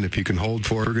and Dan, if you can hold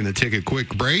for it, we're going to take a quick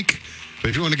break. But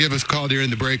if you want to give us a call during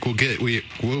the break, we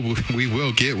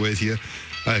will get with you.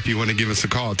 If you want to give us a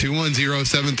call,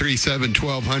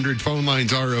 210-737-1200. Phone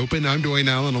lines are open. I'm Dwayne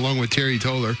Allen along with Terry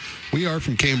Toller. We are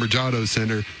from Cambridge Auto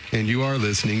Center, and you are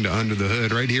listening to Under the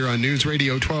Hood right here on News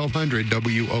Radio 1200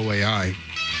 WOAI.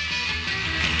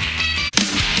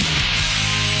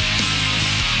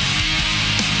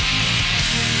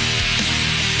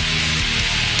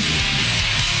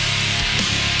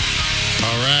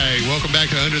 All right, welcome back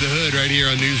to Under the Hood right here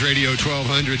on News Radio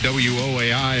 1200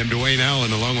 WOAI. I'm Dwayne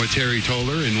Allen along with Terry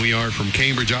Toller, and we are from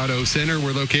Cambridge Auto Center.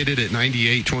 We're located at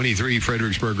 9823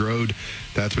 Fredericksburg Road.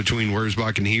 That's between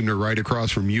Wurzbach and Heebner, right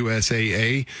across from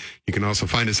USAA. You can also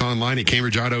find us online at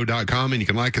CambridgeAuto.com, and you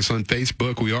can like us on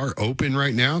Facebook. We are open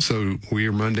right now, so we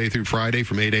are Monday through Friday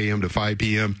from 8 a.m. to 5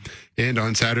 p.m., and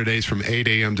on Saturdays from 8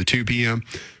 a.m. to 2 p.m.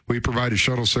 We provide a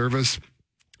shuttle service.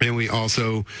 And we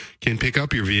also can pick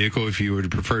up your vehicle if you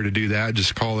would prefer to do that.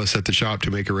 Just call us at the shop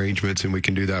to make arrangements, and we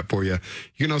can do that for you.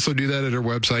 You can also do that at our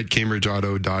website,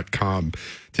 CambridgeAuto.com.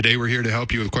 Today, we're here to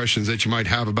help you with questions that you might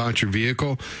have about your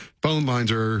vehicle. Phone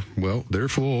lines are, well, they're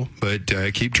full, but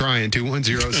keep trying.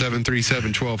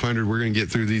 210-737-1200. We're going to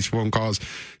get through these phone calls,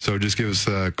 so just give us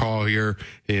a call here,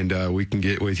 and we can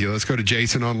get with you. Let's go to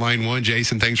Jason on line 1.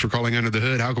 Jason, thanks for calling Under the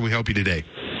Hood. How can we help you today?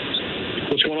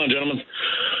 What's going on, gentlemen?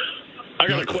 I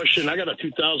got a question. I got a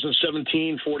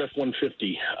 2017 Ford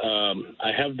F-150.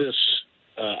 I have this.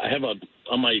 I have on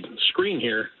my screen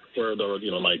here, where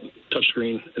my touch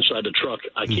screen inside the truck.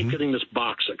 I keep getting this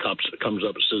box that comes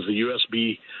up. It says the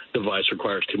USB device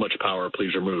requires too much power.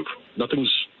 Please remove.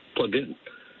 Nothing's plugged in,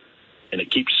 and it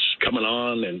keeps coming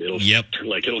on, and it'll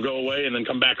it'll go away and then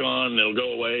come back on, and it'll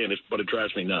go away, but it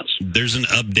drives me nuts. There's an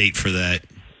update for that.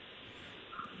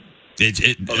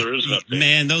 There is an update.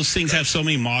 Man, those things have so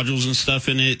many modules and stuff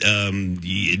in it.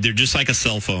 They're just like a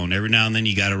cell phone. Every now and then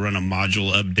you got to run a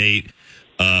module update.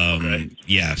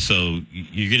 Yeah, so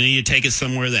you're going to need to take it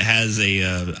somewhere that has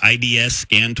a IDS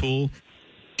scan tool.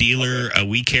 Dealer,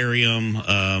 we carry them.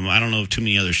 I don't know if too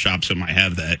many other shops that might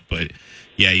have that, but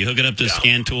yeah, you hook it up to the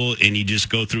scan tool and you just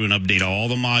go through and update all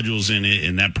the modules in it,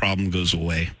 and that problem goes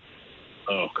away.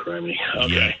 Oh, criminy.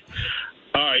 Okay. Yeah.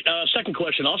 All right. Second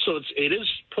question. Also, it is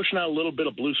pushing out a little bit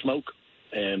of blue smoke,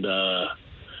 and I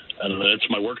don't know. It's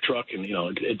my work truck, and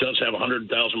it does have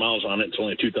 100,000 miles on it. It's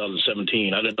only a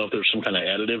 2017. I didn't know if there's some kind of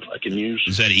additive I can use.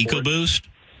 Is that EcoBoost?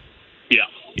 Yeah.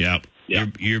 Yeah.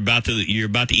 You're about to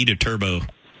eat a turbo.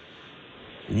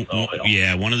 Oh, hell.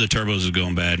 Yeah, one of the turbos is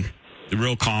going bad. They're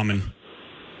real common.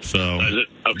 So, is it?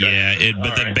 Okay. Yeah,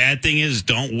 but the bad thing is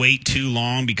don't wait too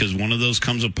long, because one of those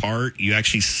comes apart. You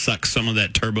actually suck some of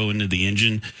that turbo into the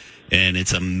engine, and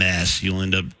it's a mess. You'll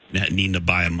end up needing to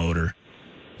buy a motor.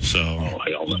 So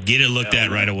get it looked at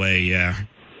right away, yeah.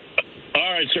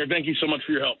 All right, sir. Thank you so much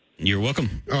for your help. You're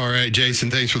welcome. All right,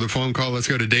 Jason, thanks for the phone call. Let's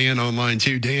go to Dan on line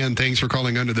 2. Dan, thanks for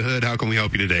calling Under the Hood. How can we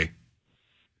help you today?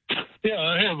 Yeah,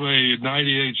 I have a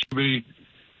 98 Chevy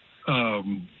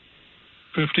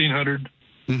 1500.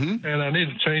 Mm-hmm. And I need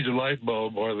to change the light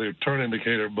bulb, or the turn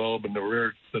indicator bulb in the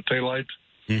rear, the taillights.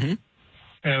 Mm-hmm.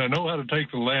 And I know how to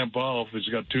take the lamp off. It's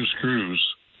got 2 screws.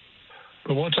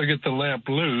 But once I get the lamp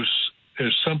loose,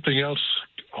 there's something else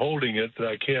holding it that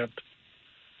I can't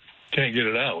get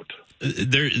it out.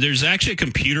 There's actually a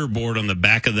computer board on the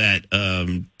back of that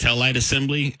tail light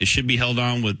assembly. It should be held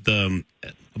on with, I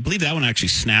believe that one actually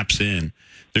snaps in.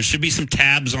 There should be some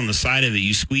tabs on the side of it.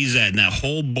 You squeeze that, and that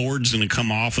whole board's going to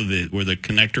come off of it where the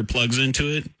connector plugs into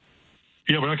it.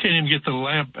 Yeah, but I can't even get the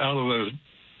lamp out of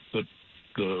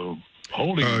the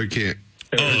holding. Oh, you can't.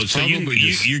 Oh, so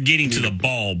you're getting to the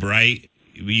bulb, right?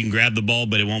 You can grab the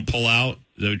bulb, but it won't pull out?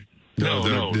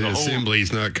 No, the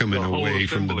assembly's not coming away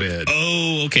from the bed.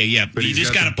 Oh, okay, yeah. But you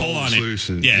just got to pull on it.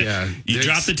 Loosened. Yeah. You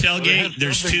drop the tailgate.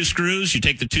 There's 2 screws. You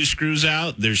take the 2 screws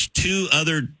out. There's 2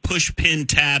 other push pin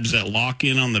tabs that lock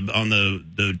in on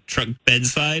the truck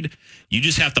bedside. You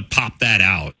just have to pop that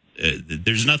out.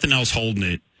 There's nothing else holding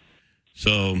it.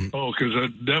 So. Oh,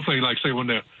 because definitely, like say when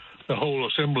the whole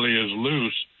assembly is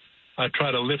loose, I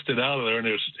try to lift it out of there, and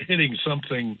it's hitting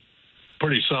something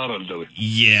pretty solid, though.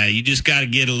 Yeah, you just got to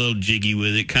get a little jiggy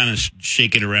with it, kind of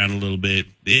shake it around a little bit.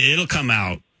 It'll come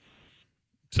out.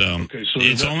 So,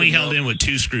 it's only held in with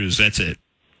 2 screws. That's it.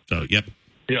 So, yep.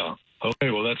 Yeah. Okay,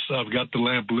 well, I've got the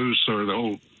lamp loose or the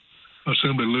whole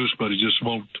assembly loose, but it just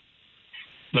won't.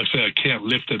 Like I say, I can't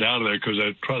lift it out of there because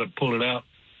I try to pull it out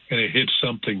and it hits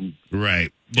something.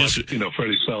 Right. Just,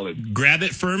 fairly solid. Grab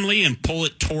it firmly and pull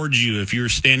it towards you if you're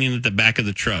standing at the back of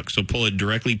the truck. So pull it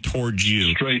directly towards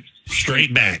you.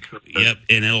 Straight back. Yep,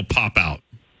 and it'll pop out.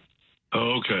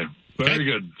 Okay. Very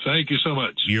good. Thank you so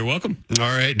much. You're welcome. All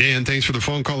right, Dan, thanks for the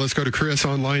phone call. Let's go to Chris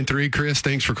on line 3. Chris,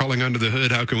 thanks for calling Under the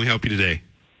Hood. How can we help you today?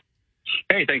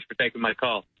 Hey, thanks for taking my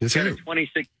call. Yes, got sir. a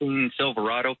 2016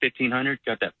 Silverado 1500.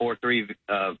 Got that 4.3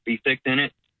 V6 in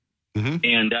it. Mm-hmm.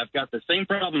 And I've got the same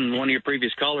problem one of your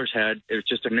previous callers had. It was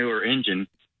just a newer engine.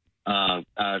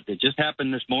 It just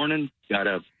happened this morning. Got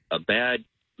a bad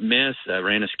miss. I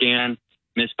ran a scan,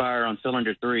 misfire on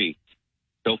cylinder 3.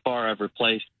 So far, I've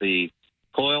replaced the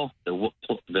coil,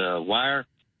 the wire,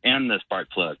 and the spark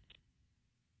plug.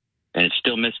 And it's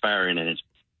still misfiring, and it's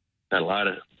got a lot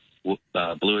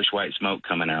of bluish white smoke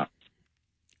coming out.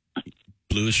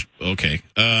 Bluish? Okay.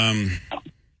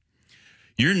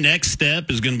 Your next step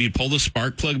is going to be pull the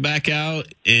spark plug back out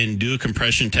and do a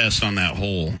compression test on that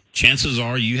hole. Chances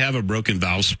are you have a broken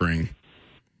valve spring,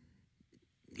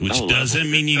 which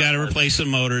doesn't mean you got to replace the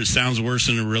motor. It sounds worse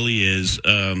than it really is.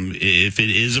 If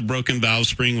it is a broken valve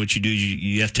spring, what you do,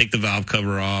 you have to take the valve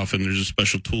cover off, and there's a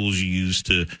special tools you use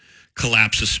to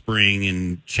collapse the spring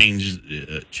and change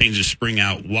the spring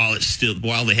out while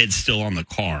the head's still on the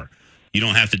car. You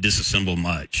don't have to disassemble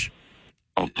much.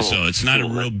 Oh, cool. So it's not a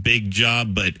real big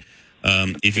job, but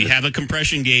if you have a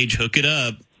compression gauge, hook it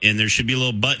up, and there should be a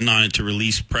little button on it to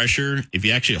release pressure. If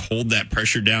you actually hold that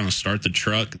pressure down and start the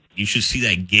truck, you should see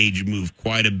that gauge move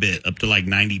quite a bit, up to like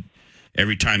 90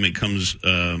 every time it comes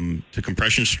to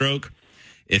compression stroke.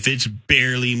 If it's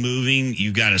barely moving,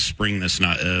 you got a spring that's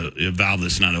not a valve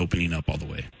that's not opening up all the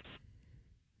way.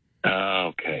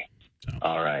 Okay. So,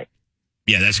 all right.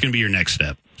 Yeah, that's going to be your next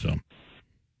step. So.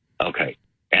 Okay.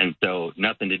 And so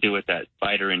nothing to do with that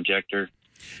spider injector?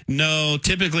 No,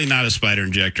 typically not a spider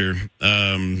injector.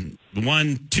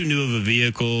 One, too new of a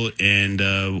vehicle, and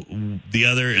the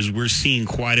other is we're seeing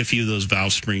quite a few of those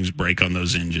valve springs break on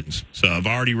those engines. So I've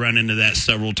already run into that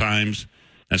several times.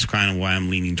 That's kind of why I'm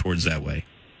leaning towards that way.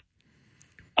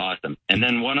 Awesome. And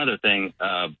then one other thing,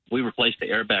 we replaced the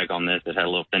airbag on this. It had a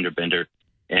little fender bender,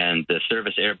 and the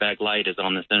service airbag light is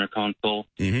on the center console.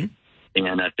 Mm-hmm.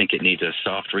 And I think it needs a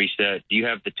soft reset. Do you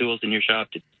have the tools in your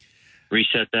shop to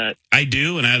reset that? I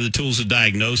do, and I have the tools to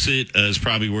diagnose it. Is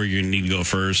probably where you're going to need to go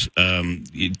first.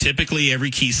 Typically, every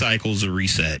key cycle is a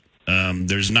reset.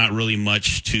 There's not really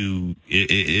much to...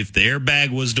 If the airbag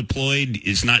was deployed,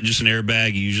 it's not just an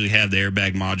airbag. You usually have the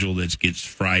airbag module that gets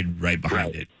fried right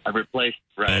behind it. I've replaced...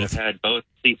 Right, I've had both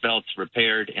seat belts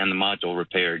repaired and the module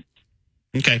repaired.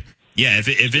 Okay. Yeah, if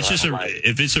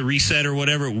it's a reset or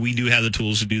whatever, we do have the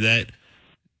tools to do that.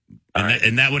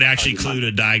 And that would actually include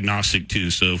a diagnostic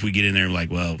too. So if we get in there like,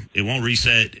 well, it won't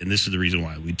reset, and this is the reason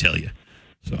why, we'd tell you.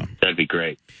 So that'd be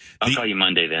great. I'll call you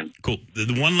Monday then. Cool.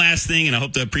 The one last thing, and I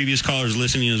hope the previous caller is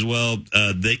listening as well.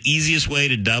 The easiest way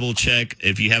to double check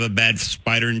if you have a bad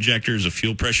spider injector is a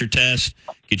fuel pressure test.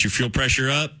 Get your fuel pressure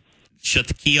up, shut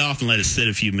the key off, and let it sit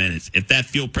a few minutes. If that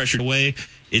fuel pressure away,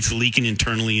 it's leaking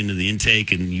internally into the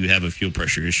intake, and you have a fuel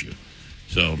pressure issue.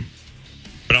 So.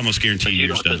 But I almost guarantee you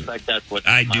yours doesn't. That's what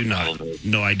I do not.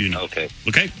 No, I do not. Okay.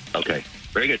 Okay.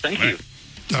 Very good. Thank you.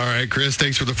 All right, Chris,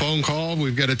 thanks for the phone call.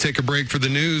 We've got to take a break for the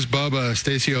news. Bubba,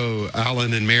 Stacio,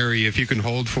 Alan, and Mary, if you can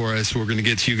hold for us, we're going to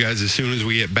get to you guys as soon as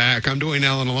we get back. I'm Dwayne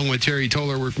Allen along with Terry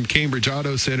Toller. We're from Cambridge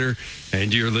Auto Center,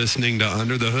 and you're listening to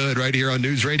Under the Hood right here on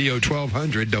News Radio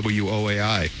 1200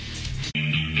 WOAI.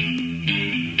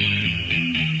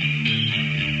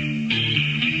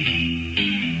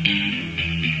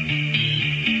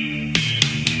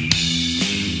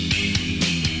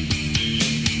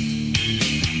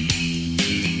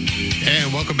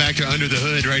 Welcome back to Under the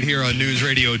Hood right here on News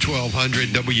Radio 1200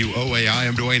 WOAI.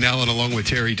 I'm Dwayne Allen along with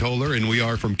Terry Toller, and we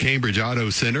are from Cambridge Auto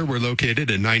Center. We're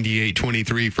located at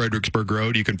 9823 Fredericksburg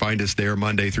Road. You can find us there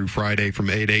Monday through Friday from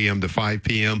 8 a.m. to 5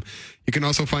 p.m. You can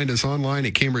also find us online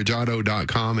at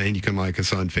CambridgeAuto.com, and you can like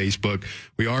us on Facebook.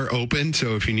 We are open,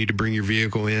 so if you need to bring your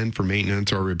vehicle in for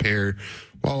maintenance or repair,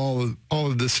 while all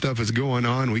of this stuff is going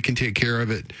on, we can take care of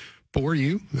it for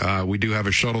you. We do have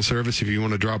a shuttle service. If you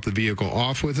want to drop the vehicle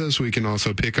off with us, we can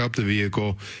also pick up the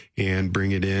vehicle and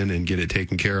bring it in and get it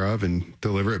taken care of and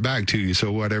deliver it back to you.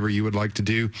 So whatever you would like to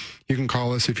do, you can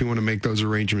call us if you want to make those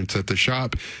arrangements at the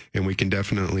shop, and we can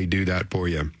definitely do that for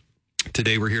you.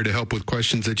 Today, we're here to help with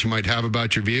questions that you might have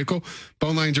about your vehicle.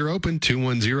 Phone lines are open,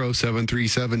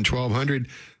 210-737-1200.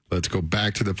 Let's go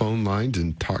back to the phone lines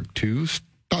and talk to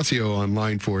Stasio on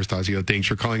line 4. Stasio, thanks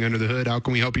for calling Under the Hood. How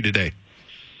can we help you today?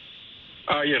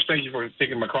 Yes, thank you for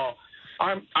taking my call. I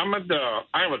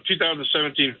have a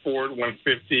 2017 Ford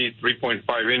 150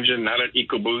 3.5 engine, not an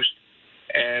EcoBoost,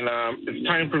 and it's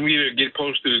time for me to get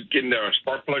close to getting the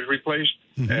spark plugs replaced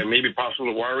and maybe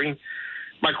possible wiring.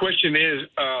 My question is,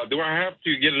 do I have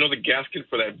to get another gasket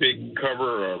for that big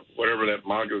cover or whatever that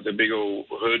module, the big old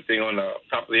hood thing on the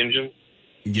top of the engine?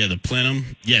 Yeah, the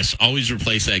plenum. Yes, always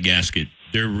replace that gasket.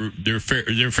 They're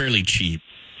fairly cheap.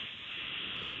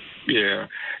 Yeah.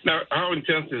 Now, how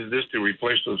intense is this to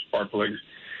replace those spark plugs?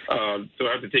 Do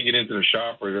I have to take it into the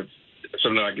shop, or is that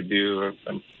something I could do?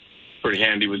 I'm pretty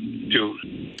handy with tools.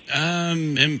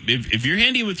 And if you're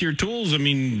handy with your tools, I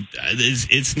mean,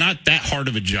 it's not that hard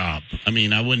of a job. I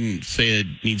mean, I wouldn't say it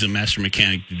needs a master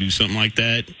mechanic to do something like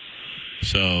that.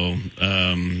 So,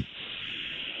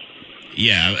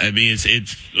 yeah, I mean,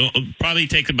 it'll probably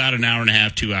take about an hour and a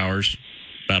half, 2 hours,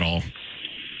 about all.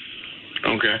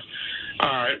 Okay. All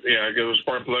right. Yeah, I got those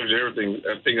spark plugs and everything.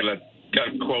 I think I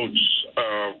got quotes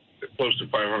close to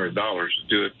 $500 to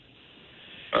do it.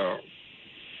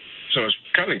 So it's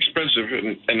kind of expensive,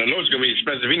 and I know it's going to be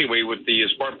expensive anyway with the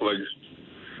spark plugs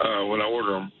when I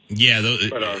order them. Yeah.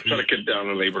 But try to cut down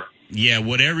the labor. Yeah,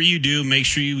 whatever you do, make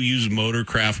sure you use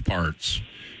Motorcraft parts.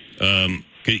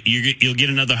 You'll get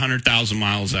another 100,000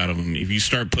 miles out of them. If you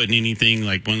start putting anything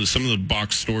like some of the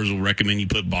box stores will recommend you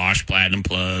put Bosch Platinum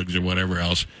plugs or whatever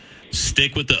else.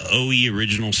 Stick with the OE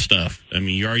original stuff. I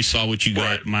mean, you already saw what you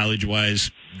got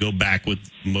mileage-wise. Go back with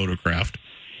Motorcraft.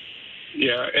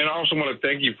 Yeah, and I also want to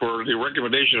thank you for the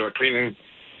recommendation of cleaning.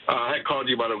 I had called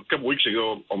you about a couple weeks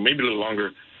ago, or maybe a little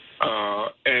longer,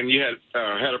 and you had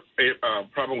a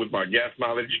problem with my gas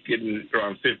mileage getting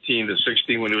around 15 to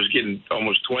 16 when it was getting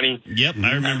almost 20. Yep,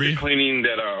 I remember you. Cleaning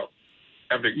that,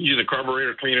 after using a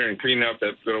carburetor cleaner and cleaning out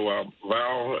that little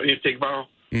valve, intake valve.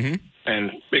 Mm-hmm.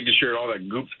 And making sure all that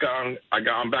goop's gone.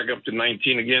 I'm back up to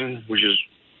 19 again, which is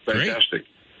fantastic.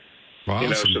 Wow.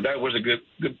 Awesome. So that was a good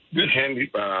handy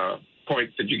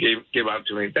point that you gave out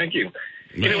to me. Thank you.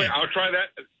 Man. Anyway, I'll try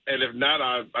that, and if not,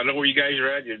 I know where you guys are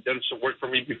at. You've done some work for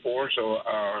me before, so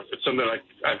if it's something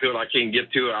I feel I can't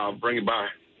get to, I'll bring it by.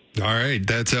 All right,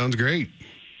 that sounds great.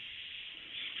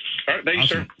 All right, thank you,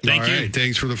 sir. Thank you. Right,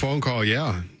 thanks for the phone call.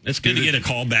 Yeah, it's good to get a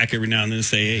call back every now and then and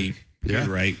say, "Hey, you're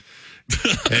right."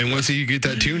 And once you get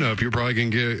that tune-up, you're probably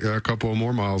going to get a couple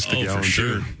more miles to gallon, for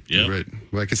sure. too. Yep. But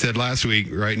like I said last week,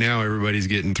 right now, everybody's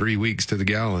getting 3 weeks to the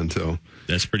gallon. So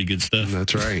that's pretty good stuff.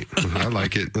 That's right. I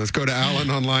like it. Let's go to Alan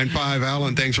on line 5.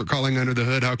 Alan, thanks for calling Under the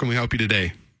Hood. How can we help you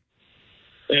today?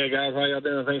 Hey, guys. How y'all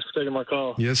doing? Thanks for taking my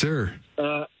call. Yes, sir.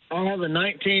 I have a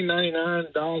 1999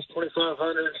 Dodge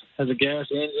 2500. Has a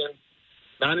gas engine,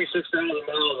 96,000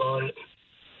 miles on it.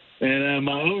 And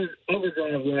my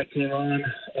overdrive light came on,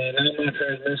 and now my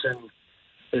transmission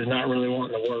is not really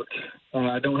wanting to work.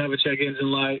 I don't have a check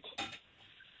engine light.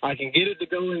 I can get it to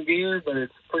go in gear, but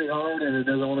it's pretty hard, and it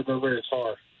doesn't want to go very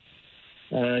far.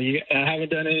 I haven't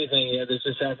done anything yet. This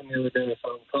just happened the other day,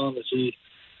 so I'm calling to see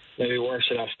maybe where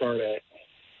should I start at.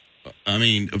 I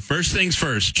mean, first things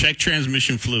first, check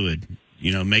transmission fluid.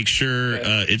 Make sure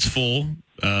it's full.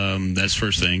 That's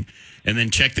first thing. And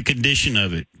then check the condition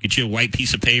of it. Get you a white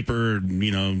piece of paper,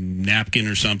 napkin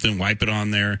or something. Wipe it on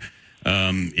there.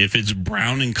 If it's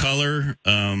brown in color,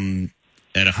 at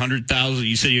 100,000,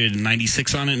 you said you had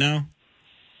 96 on it now?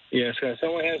 Yes,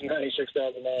 someone has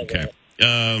 96,000 miles. Okay.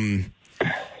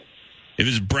 If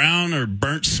it's brown or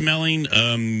burnt smelling,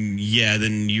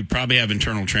 then you probably have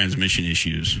internal transmission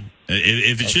issues.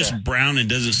 If it's just brown and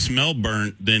doesn't smell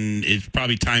burnt, then it's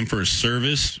probably time for a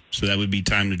service. So that would be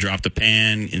time to drop the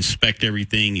pan, inspect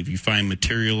everything. If you find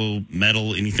material,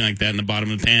 metal, anything like that in the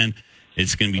bottom of the pan,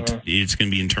 it's going to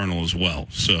be internal as well.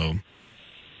 So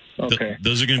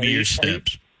those are going to be your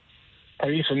steps. Are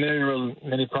you familiar with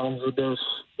many problems with those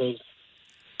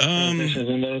transmissions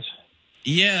in those?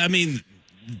 Yeah, I mean,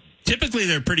 typically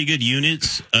they're pretty good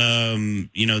units.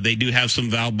 They do have some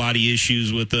valve body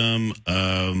issues with them.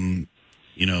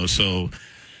 So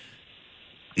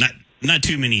not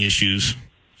too many issues.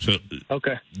 So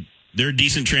they're a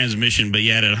decent transmission, but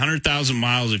at 100,000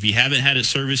 miles, if you haven't had it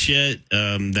serviced yet,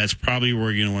 that's probably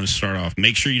where you're going to want to start off.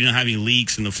 Make sure you don't have any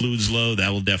leaks and the fluid's low. That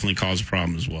will definitely cause a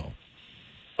problem as well.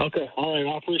 Okay. All right.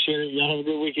 I appreciate it. Y'all have a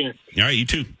good weekend. All right. You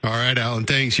too. All right, Alan.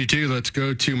 Thanks. You too. Let's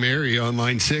go to Mary on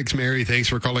line 6. Mary, thanks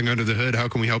for calling Under the Hood. How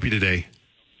can we help you today?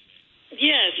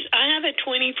 Yes. I have a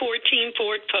 2014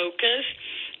 Ford Focus,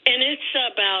 And it's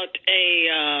about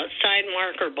a side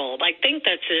marker bulb. I think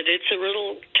that's it. It's a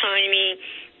little tiny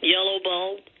yellow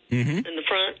bulb in the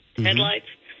front headlights.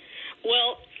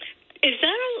 Well, is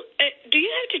that do you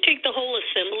have to take the whole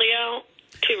assembly out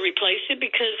to replace it?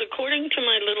 Because according to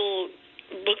my little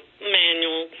book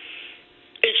manual,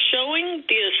 it's showing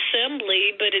the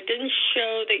assembly, but it didn't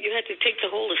show that you had to take the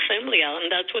whole assembly out,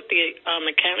 and that's what the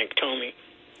mechanic told me.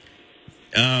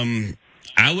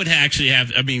 I would actually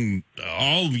have, I mean,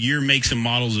 all your makes and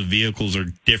models of vehicles are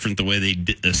different the way they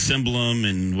assemble them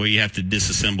and where you have to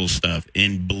disassemble stuff.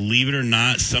 And believe it or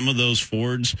not, some of those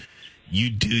Fords,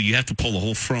 you have to pull the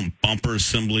whole front bumper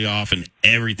assembly off and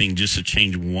everything just to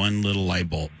change one little light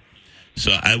bulb.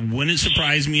 So I wouldn't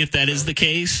surprise me if that is the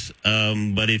case.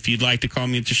 But if you'd like to call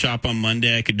me at the shop on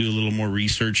Monday, I could do a little more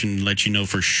research and let you know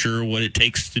for sure what it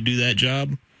takes to do that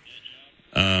job.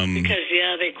 Because,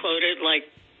 yeah, they quoted like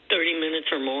 30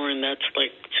 minutes or more, and that's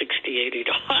like $60, $80.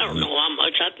 I don't know how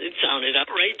much. It sounded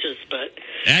outrageous, but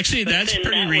actually, that's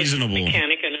pretty reasonable.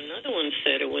 Mechanic, and another one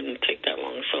said it wouldn't take that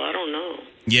long, so I don't know.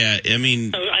 Yeah, I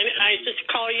mean, so I just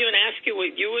call you and ask you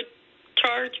what you would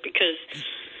charge, because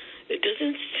it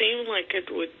doesn't seem like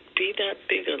it would be that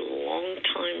big a long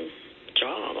time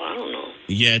job. I don't know.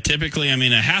 Yeah, typically, I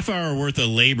mean, a half hour worth of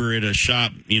labor at a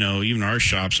shop, even our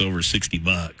shop's over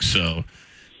 $60. So,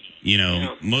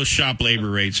 most shop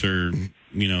labor rates are,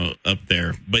 up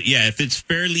there. But yeah, if it's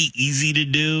fairly easy to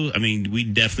do, I mean, we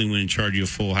definitely wouldn't charge you a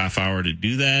full half hour to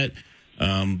do that.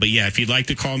 But yeah, if you'd like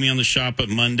to call me on the shop at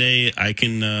Monday, I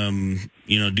can,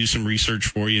 do some research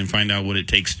for you and find out what it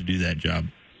takes to do that job.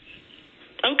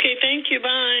 Okay, thank you.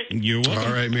 Bye. You're welcome.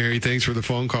 All right, Mary, thanks for the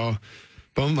phone call.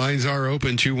 Phone lines are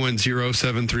open,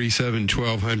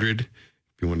 210-737-1200. If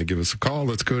you want to give us a call,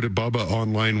 let's go to Bubba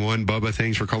on line 1. Bubba,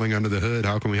 thanks for calling Under the Hood.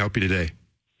 How can we help you today?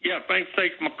 Yeah, thanks for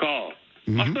taking my call.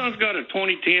 My son's got a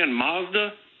 2010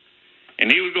 Mazda,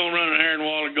 and he was going to run an errand a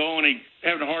while ago, and he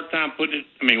having a hard time putting it.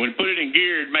 I mean, when he put it in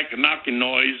gear, it'd make a knocking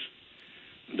noise.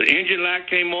 The engine light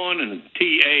came on, and the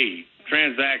TA,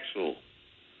 transaxle.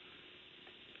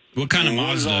 What kind of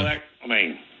Mazda?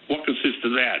 What consists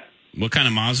of that? What kind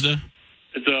of Mazda?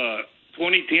 It's a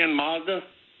 2010 Mazda.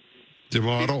 The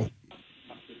model?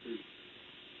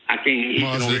 I can't.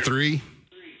 Mazda 3?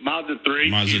 Mazda 3.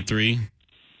 Mazda 3.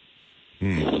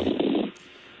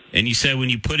 And you said when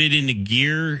you put it into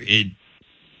gear, it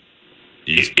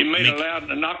made a loud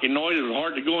knocking noise. It was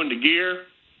hard to go into gear.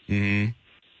 And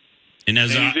he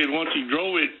said once he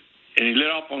drove it and he let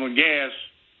off on the gas,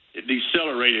 it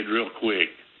decelerated real quick.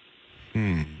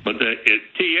 But the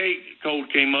TA code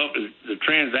came up as the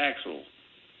transaxle.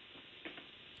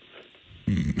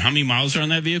 How many miles are on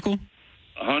that vehicle?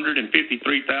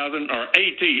 153,000, or AT,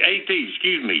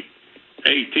 excuse me.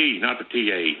 AT, not the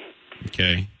TA.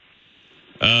 Okay.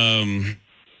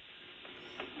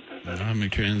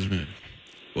 Dynamic transmit.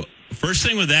 Well, first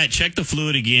thing with that, check the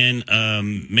fluid again.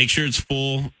 Make sure it's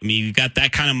full. I mean, you've got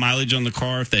that kind of mileage on the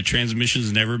car. If that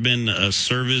transmission's never been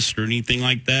serviced or anything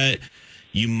like that,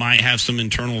 you might have some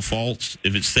internal faults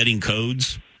if it's setting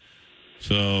codes.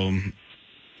 So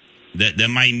that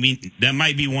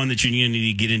might be one that you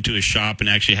need to get into a shop and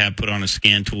actually have put on a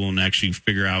scan tool and actually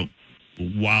figure out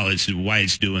why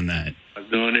it's doing that. I'm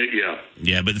doing it, yeah.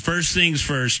 Yeah, but the first things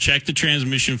first, check the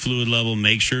transmission fluid level,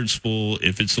 make sure it's full.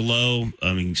 If it's low,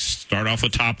 start off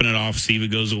with topping it off, see if it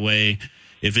goes away.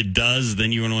 If it does,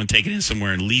 then you're going to want to take it in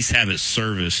somewhere and at least have it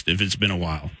serviced if it's been a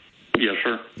while. Yes,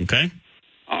 sir. Okay?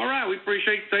 All right, we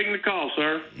appreciate you taking the call,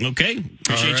 sir. Okay,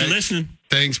 appreciate you listening.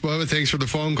 Thanks, Bubba. Thanks for the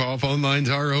phone call. Phone lines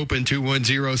are open,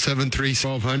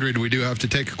 210-737-1200. We do have to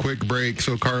take a quick break,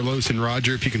 so Carlos and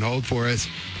Roger, if you can hold for us.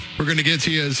 We're going to get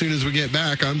to you as soon as we get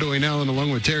back. I'm Dwayne Allen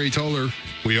along with Terry Toller.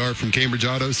 We are from Cambridge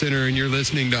Auto Center, and you're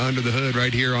listening to Under the Hood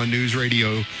right here on News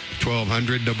Radio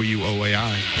 1200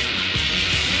 WOAI.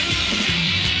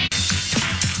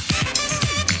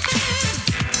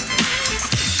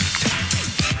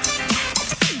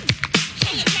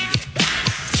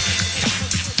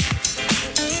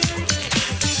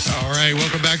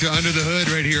 Welcome back to Under the Hood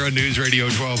right here on News Radio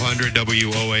 1200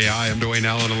 WOAI. I'm Dwayne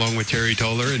Allen along with Terry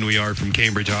Toller, and we are from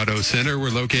Cambridge Auto Center. We're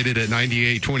located at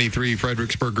 9823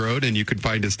 Fredericksburg Road, and you can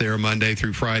find us there Monday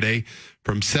through Friday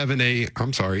from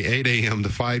 8 a.m. to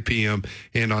 5 p.m.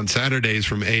 and on Saturdays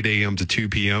from 8 a.m. to 2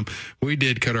 p.m. We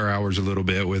did cut our hours a little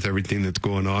bit with everything that's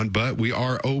going on, but we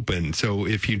are open. So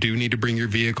if you do need to bring your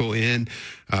vehicle in,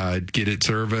 get it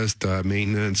serviced,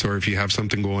 maintenance, or if you have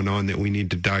something going on that we need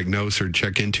to diagnose or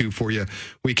check into for you,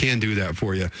 we can do that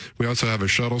for you. We also have a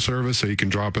shuttle service, so you can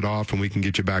drop it off and we can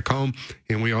get you back home.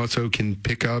 And we also can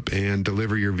pick up and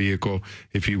deliver your vehicle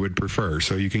if you would prefer.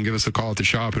 So you can give us a call at the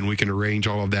shop and we can arrange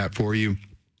all of that for you.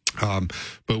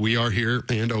 But we are here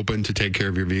and open to take care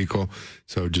of your vehicle.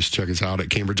 So just check us out at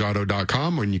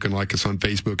CambridgeAuto.com, and you can like us on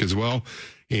Facebook as well.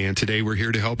 And today we're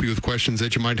here to help you with questions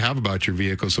that you might have about your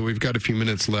vehicle. So we've got a few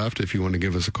minutes left if you want to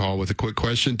give us a call with a quick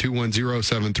question,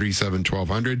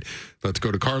 210-737-1200. Let's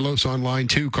go to Carlos on line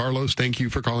 2. Carlos, thank you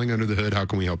for calling Under the Hood. How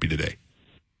can we help you today?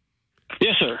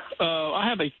 Yes, sir. I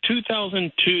have a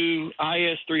 2002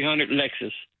 IS300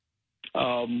 Lexus.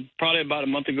 Probably about a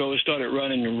month ago, it started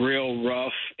running real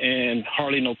rough and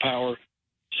hardly no power.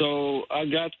 So I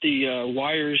got the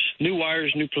wires, new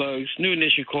plugs, new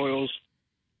ignition coils,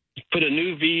 put a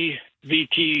new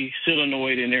VT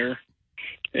solenoid in there,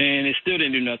 and it still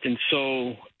didn't do nothing.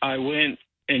 So I went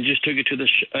and just took it to the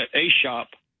A shop,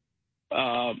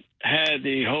 had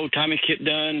the whole timing kit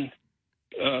done,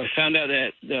 found out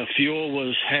that the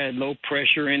fuel had low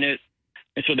pressure in it,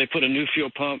 and so they put a new fuel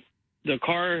pump. The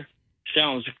car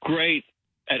sounds great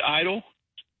at idle,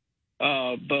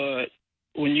 but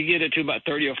when you get it to about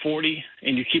 30 or 40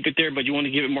 and you keep it there, but you want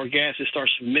to give it more gas, it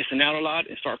starts missing out a lot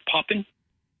and start popping.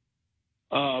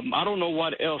 I don't know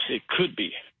what else it could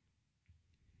be.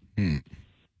 And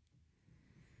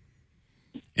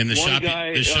the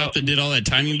shop that did all that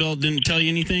timing belt didn't tell you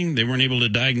anything? They weren't able to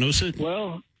diagnose it?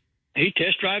 Well, he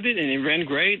test drove it, and it ran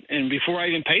great. And before I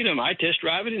even paid him, I test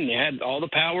drove it, and it had all the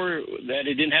power that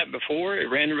it didn't have before.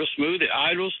 It ran real smooth. It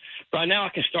idles. Right now I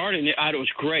can start it, and it idles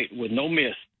great with no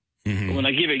miss. Mm-hmm. But when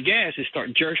I give it gas, it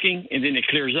starts jerking, and then it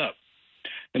clears up.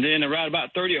 And then around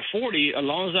about 30 or 40, as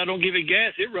long as I don't give it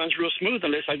gas, it runs real smooth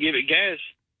unless I give it gas,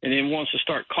 and then wants to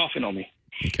start coughing on me.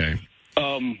 Okay.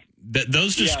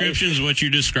 Those descriptions, what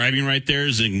you're describing right there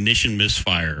is ignition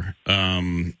misfire.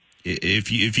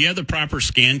 If you have the proper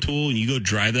scan tool and you go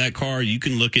drive that car, you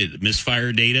can look at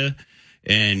misfire data,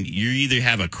 and you either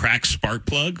have a cracked spark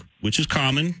plug, which is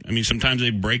common. I mean, sometimes they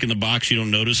break in the box, you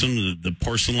don't notice them. The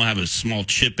porcelain will have a small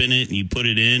chip in it, and you put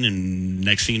it in, and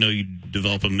next thing you know, you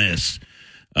develop a miss.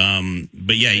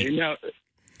 But yeah,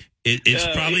 it's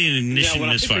probably an ignition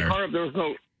misfire.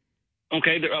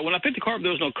 When I picked the car up,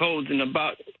 there was no codes, and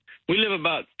we live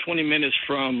about 20 minutes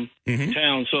from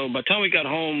town. So by the time we got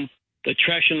home, the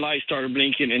traction light started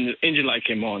blinking and the engine light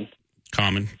came on.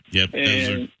 Common. Yep.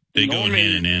 They go hand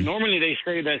in hand. Normally they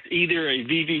say that's either a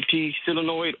VVT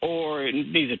solenoid or it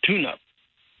needs a tune-up.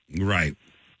 Right.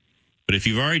 But if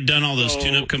you've already done all those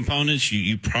tune-up components,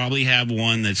 you probably have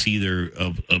one that's either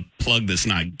a plug that's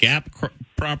not gapped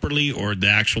properly or the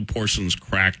actual porcelain's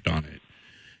cracked on it.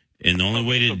 And the only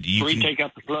way to take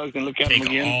out the plugs and look at them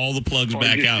again. Take all the plugs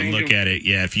back out and look at it.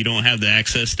 Yeah, if you don't have the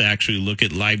access to actually look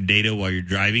at live data while you're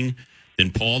driving,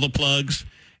 then pull all the plugs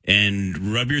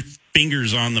and rub your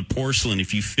fingers on the porcelain.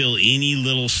 If you feel any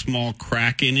little small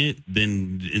crack in it,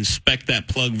 then inspect that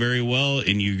plug very well,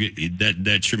 and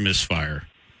that's your misfire.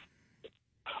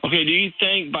 Okay, do you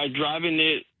think by driving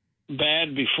it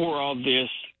bad before all this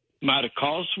might have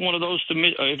caused one of those to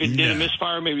miss? If it did a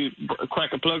misfire, maybe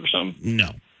crack a plug or something?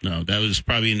 No, that was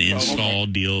probably an install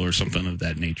deal or something of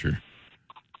that nature.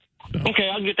 So. Okay,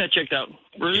 I'll get that checked out.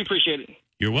 Really appreciate it.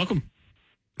 You're welcome.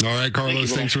 All right,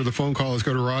 Carlos, thanks for the phone call. Let's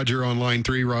go to Roger on line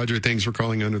 3. Roger, thanks for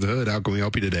calling Under the Hood. How can we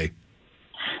help you today?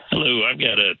 Hello, I've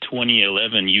got a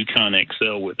 2011 Yukon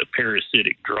XL with a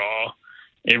parasitic draw.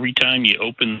 Every time you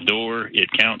open the door, it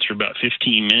counts for about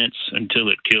 15 minutes until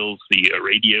it kills the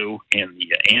radio and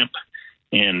the amp,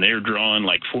 and they're drawing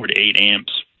like 4 to 8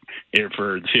 amps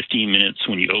for 15 minutes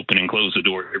when you open and close the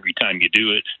door every time you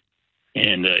do it.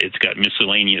 And it's got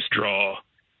miscellaneous draw.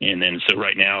 And then so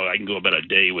right now I can go about a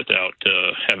day without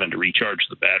having to recharge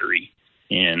the battery.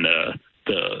 And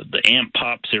the amp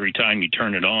pops every time you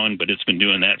turn it on, but it's been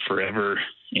doing that forever.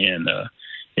 And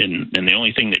the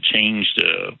only thing that changed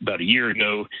about a year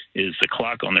ago is the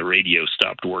clock on the radio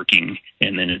stopped working,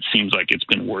 and then it seems like it's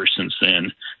been worse since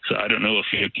then. So I don't know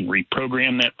if you can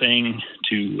reprogram that thing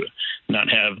to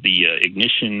not have the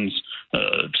ignitions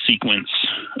sequence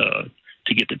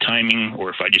to get the timing,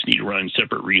 or if I just need to run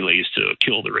separate relays to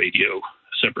kill the radio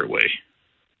a separate way.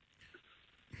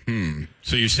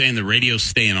 So you're saying the radio's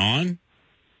staying on?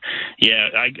 Yeah,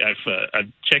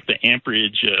 I've checked the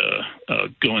amperage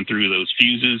going through those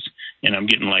fuses, and I'm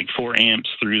getting like 4 amps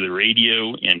through the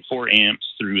radio and 4 amps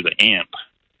through the amp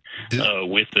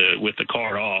with the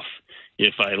car off.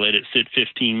 If I let it sit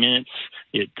 15 minutes,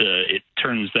 it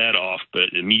turns that off.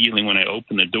 But immediately when I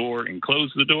open the door and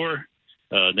close the door,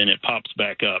 then it pops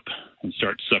back up and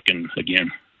starts sucking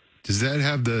again. Does that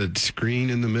have the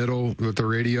screen in the middle with the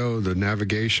radio, the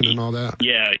navigation and all that?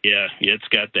 Yeah, it's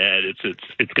got that.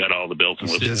 It's got all the bells and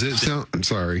whistles. Does it sound? I'm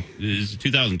sorry. Is it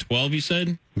 2012? You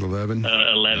said 11.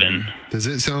 11. Does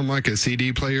it sound like a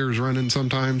CD player is running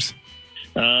sometimes?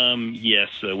 Yes,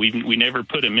 we never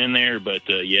put them in there, but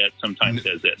yeah, it sometimes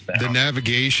does that sound. The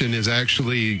navigation is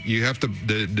actually, you have to,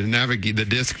 the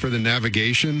disc for the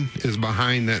navigation is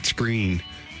behind that screen.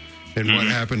 And what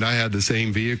happened, I had the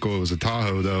same vehicle, it was a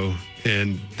Tahoe though,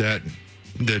 and the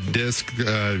disc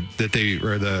the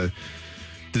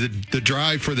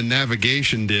drive for the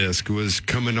navigation disc was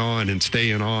coming on and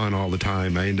staying on all the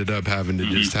time. I ended up having to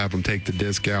just have them take the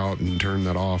disc out and turn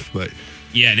that off. But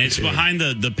yeah, and it's behind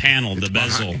the panel, the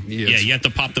bezel. Yeah, you have to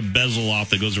pop the bezel off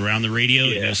that goes around the radio,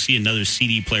 and you'll see another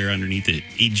CD player underneath it.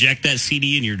 Eject that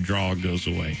CD, and your draw goes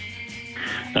away.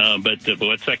 But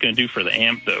what's that going to do for the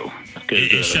amp, though?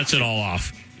 It shuts it all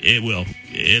off. It will.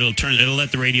 It'll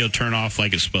let the radio turn off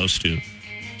like it's supposed to.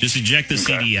 Just eject the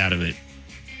CD out of it.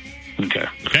 Okay.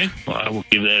 Well, I will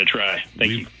give that a try.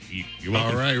 Thank you. You're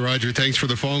welcome. All right, Roger. Thanks for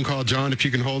the phone call, John. If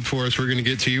you can hold for us, we're going to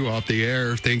get to you off the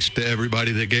air. Thanks to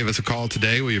everybody that gave us a call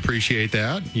today. We appreciate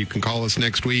that. You can call us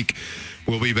next week.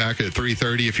 We'll be back at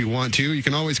 3:30 if you want to. You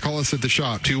can always call us at the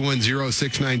shop,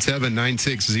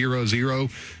 210-697-9600.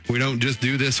 We don't just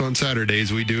do this on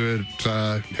Saturdays. We do it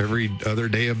every other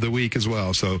day of the week as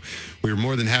well. So we're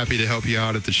more than happy to help you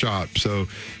out at the shop. So,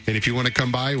 and if you want to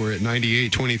come by, we're at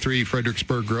 9823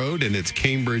 Fredericksburg Road, and it's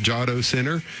Cambridge Auto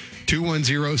Center.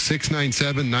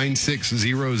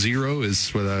 210-697-9600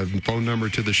 is the phone number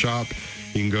to the shop.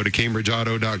 You can go to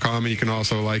cambridgeauto.com, and you can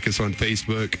also like us on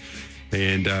Facebook.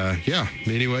 And,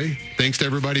 anyway, thanks to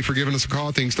everybody for giving us a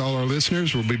call. Thanks to all our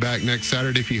listeners. We'll be back next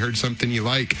Saturday. If you heard something you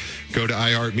like, go to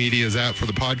iHeartMedia's app for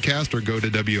the podcast or go to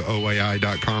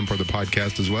WOAI.com for the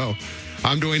podcast as well.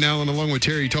 I'm Dwayne Allen along with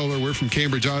Terry Toller. We're from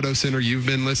Cambridge Auto Center. You've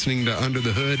been listening to Under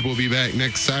the Hood. We'll be back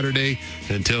next Saturday.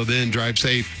 Until then, drive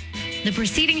safe. The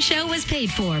preceding show was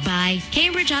paid for by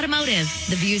Cambridge Automotive.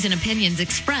 The views and opinions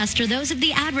expressed are those of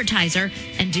the advertiser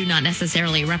and do not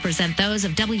necessarily represent those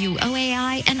of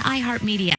WOAI and iHeartMedia.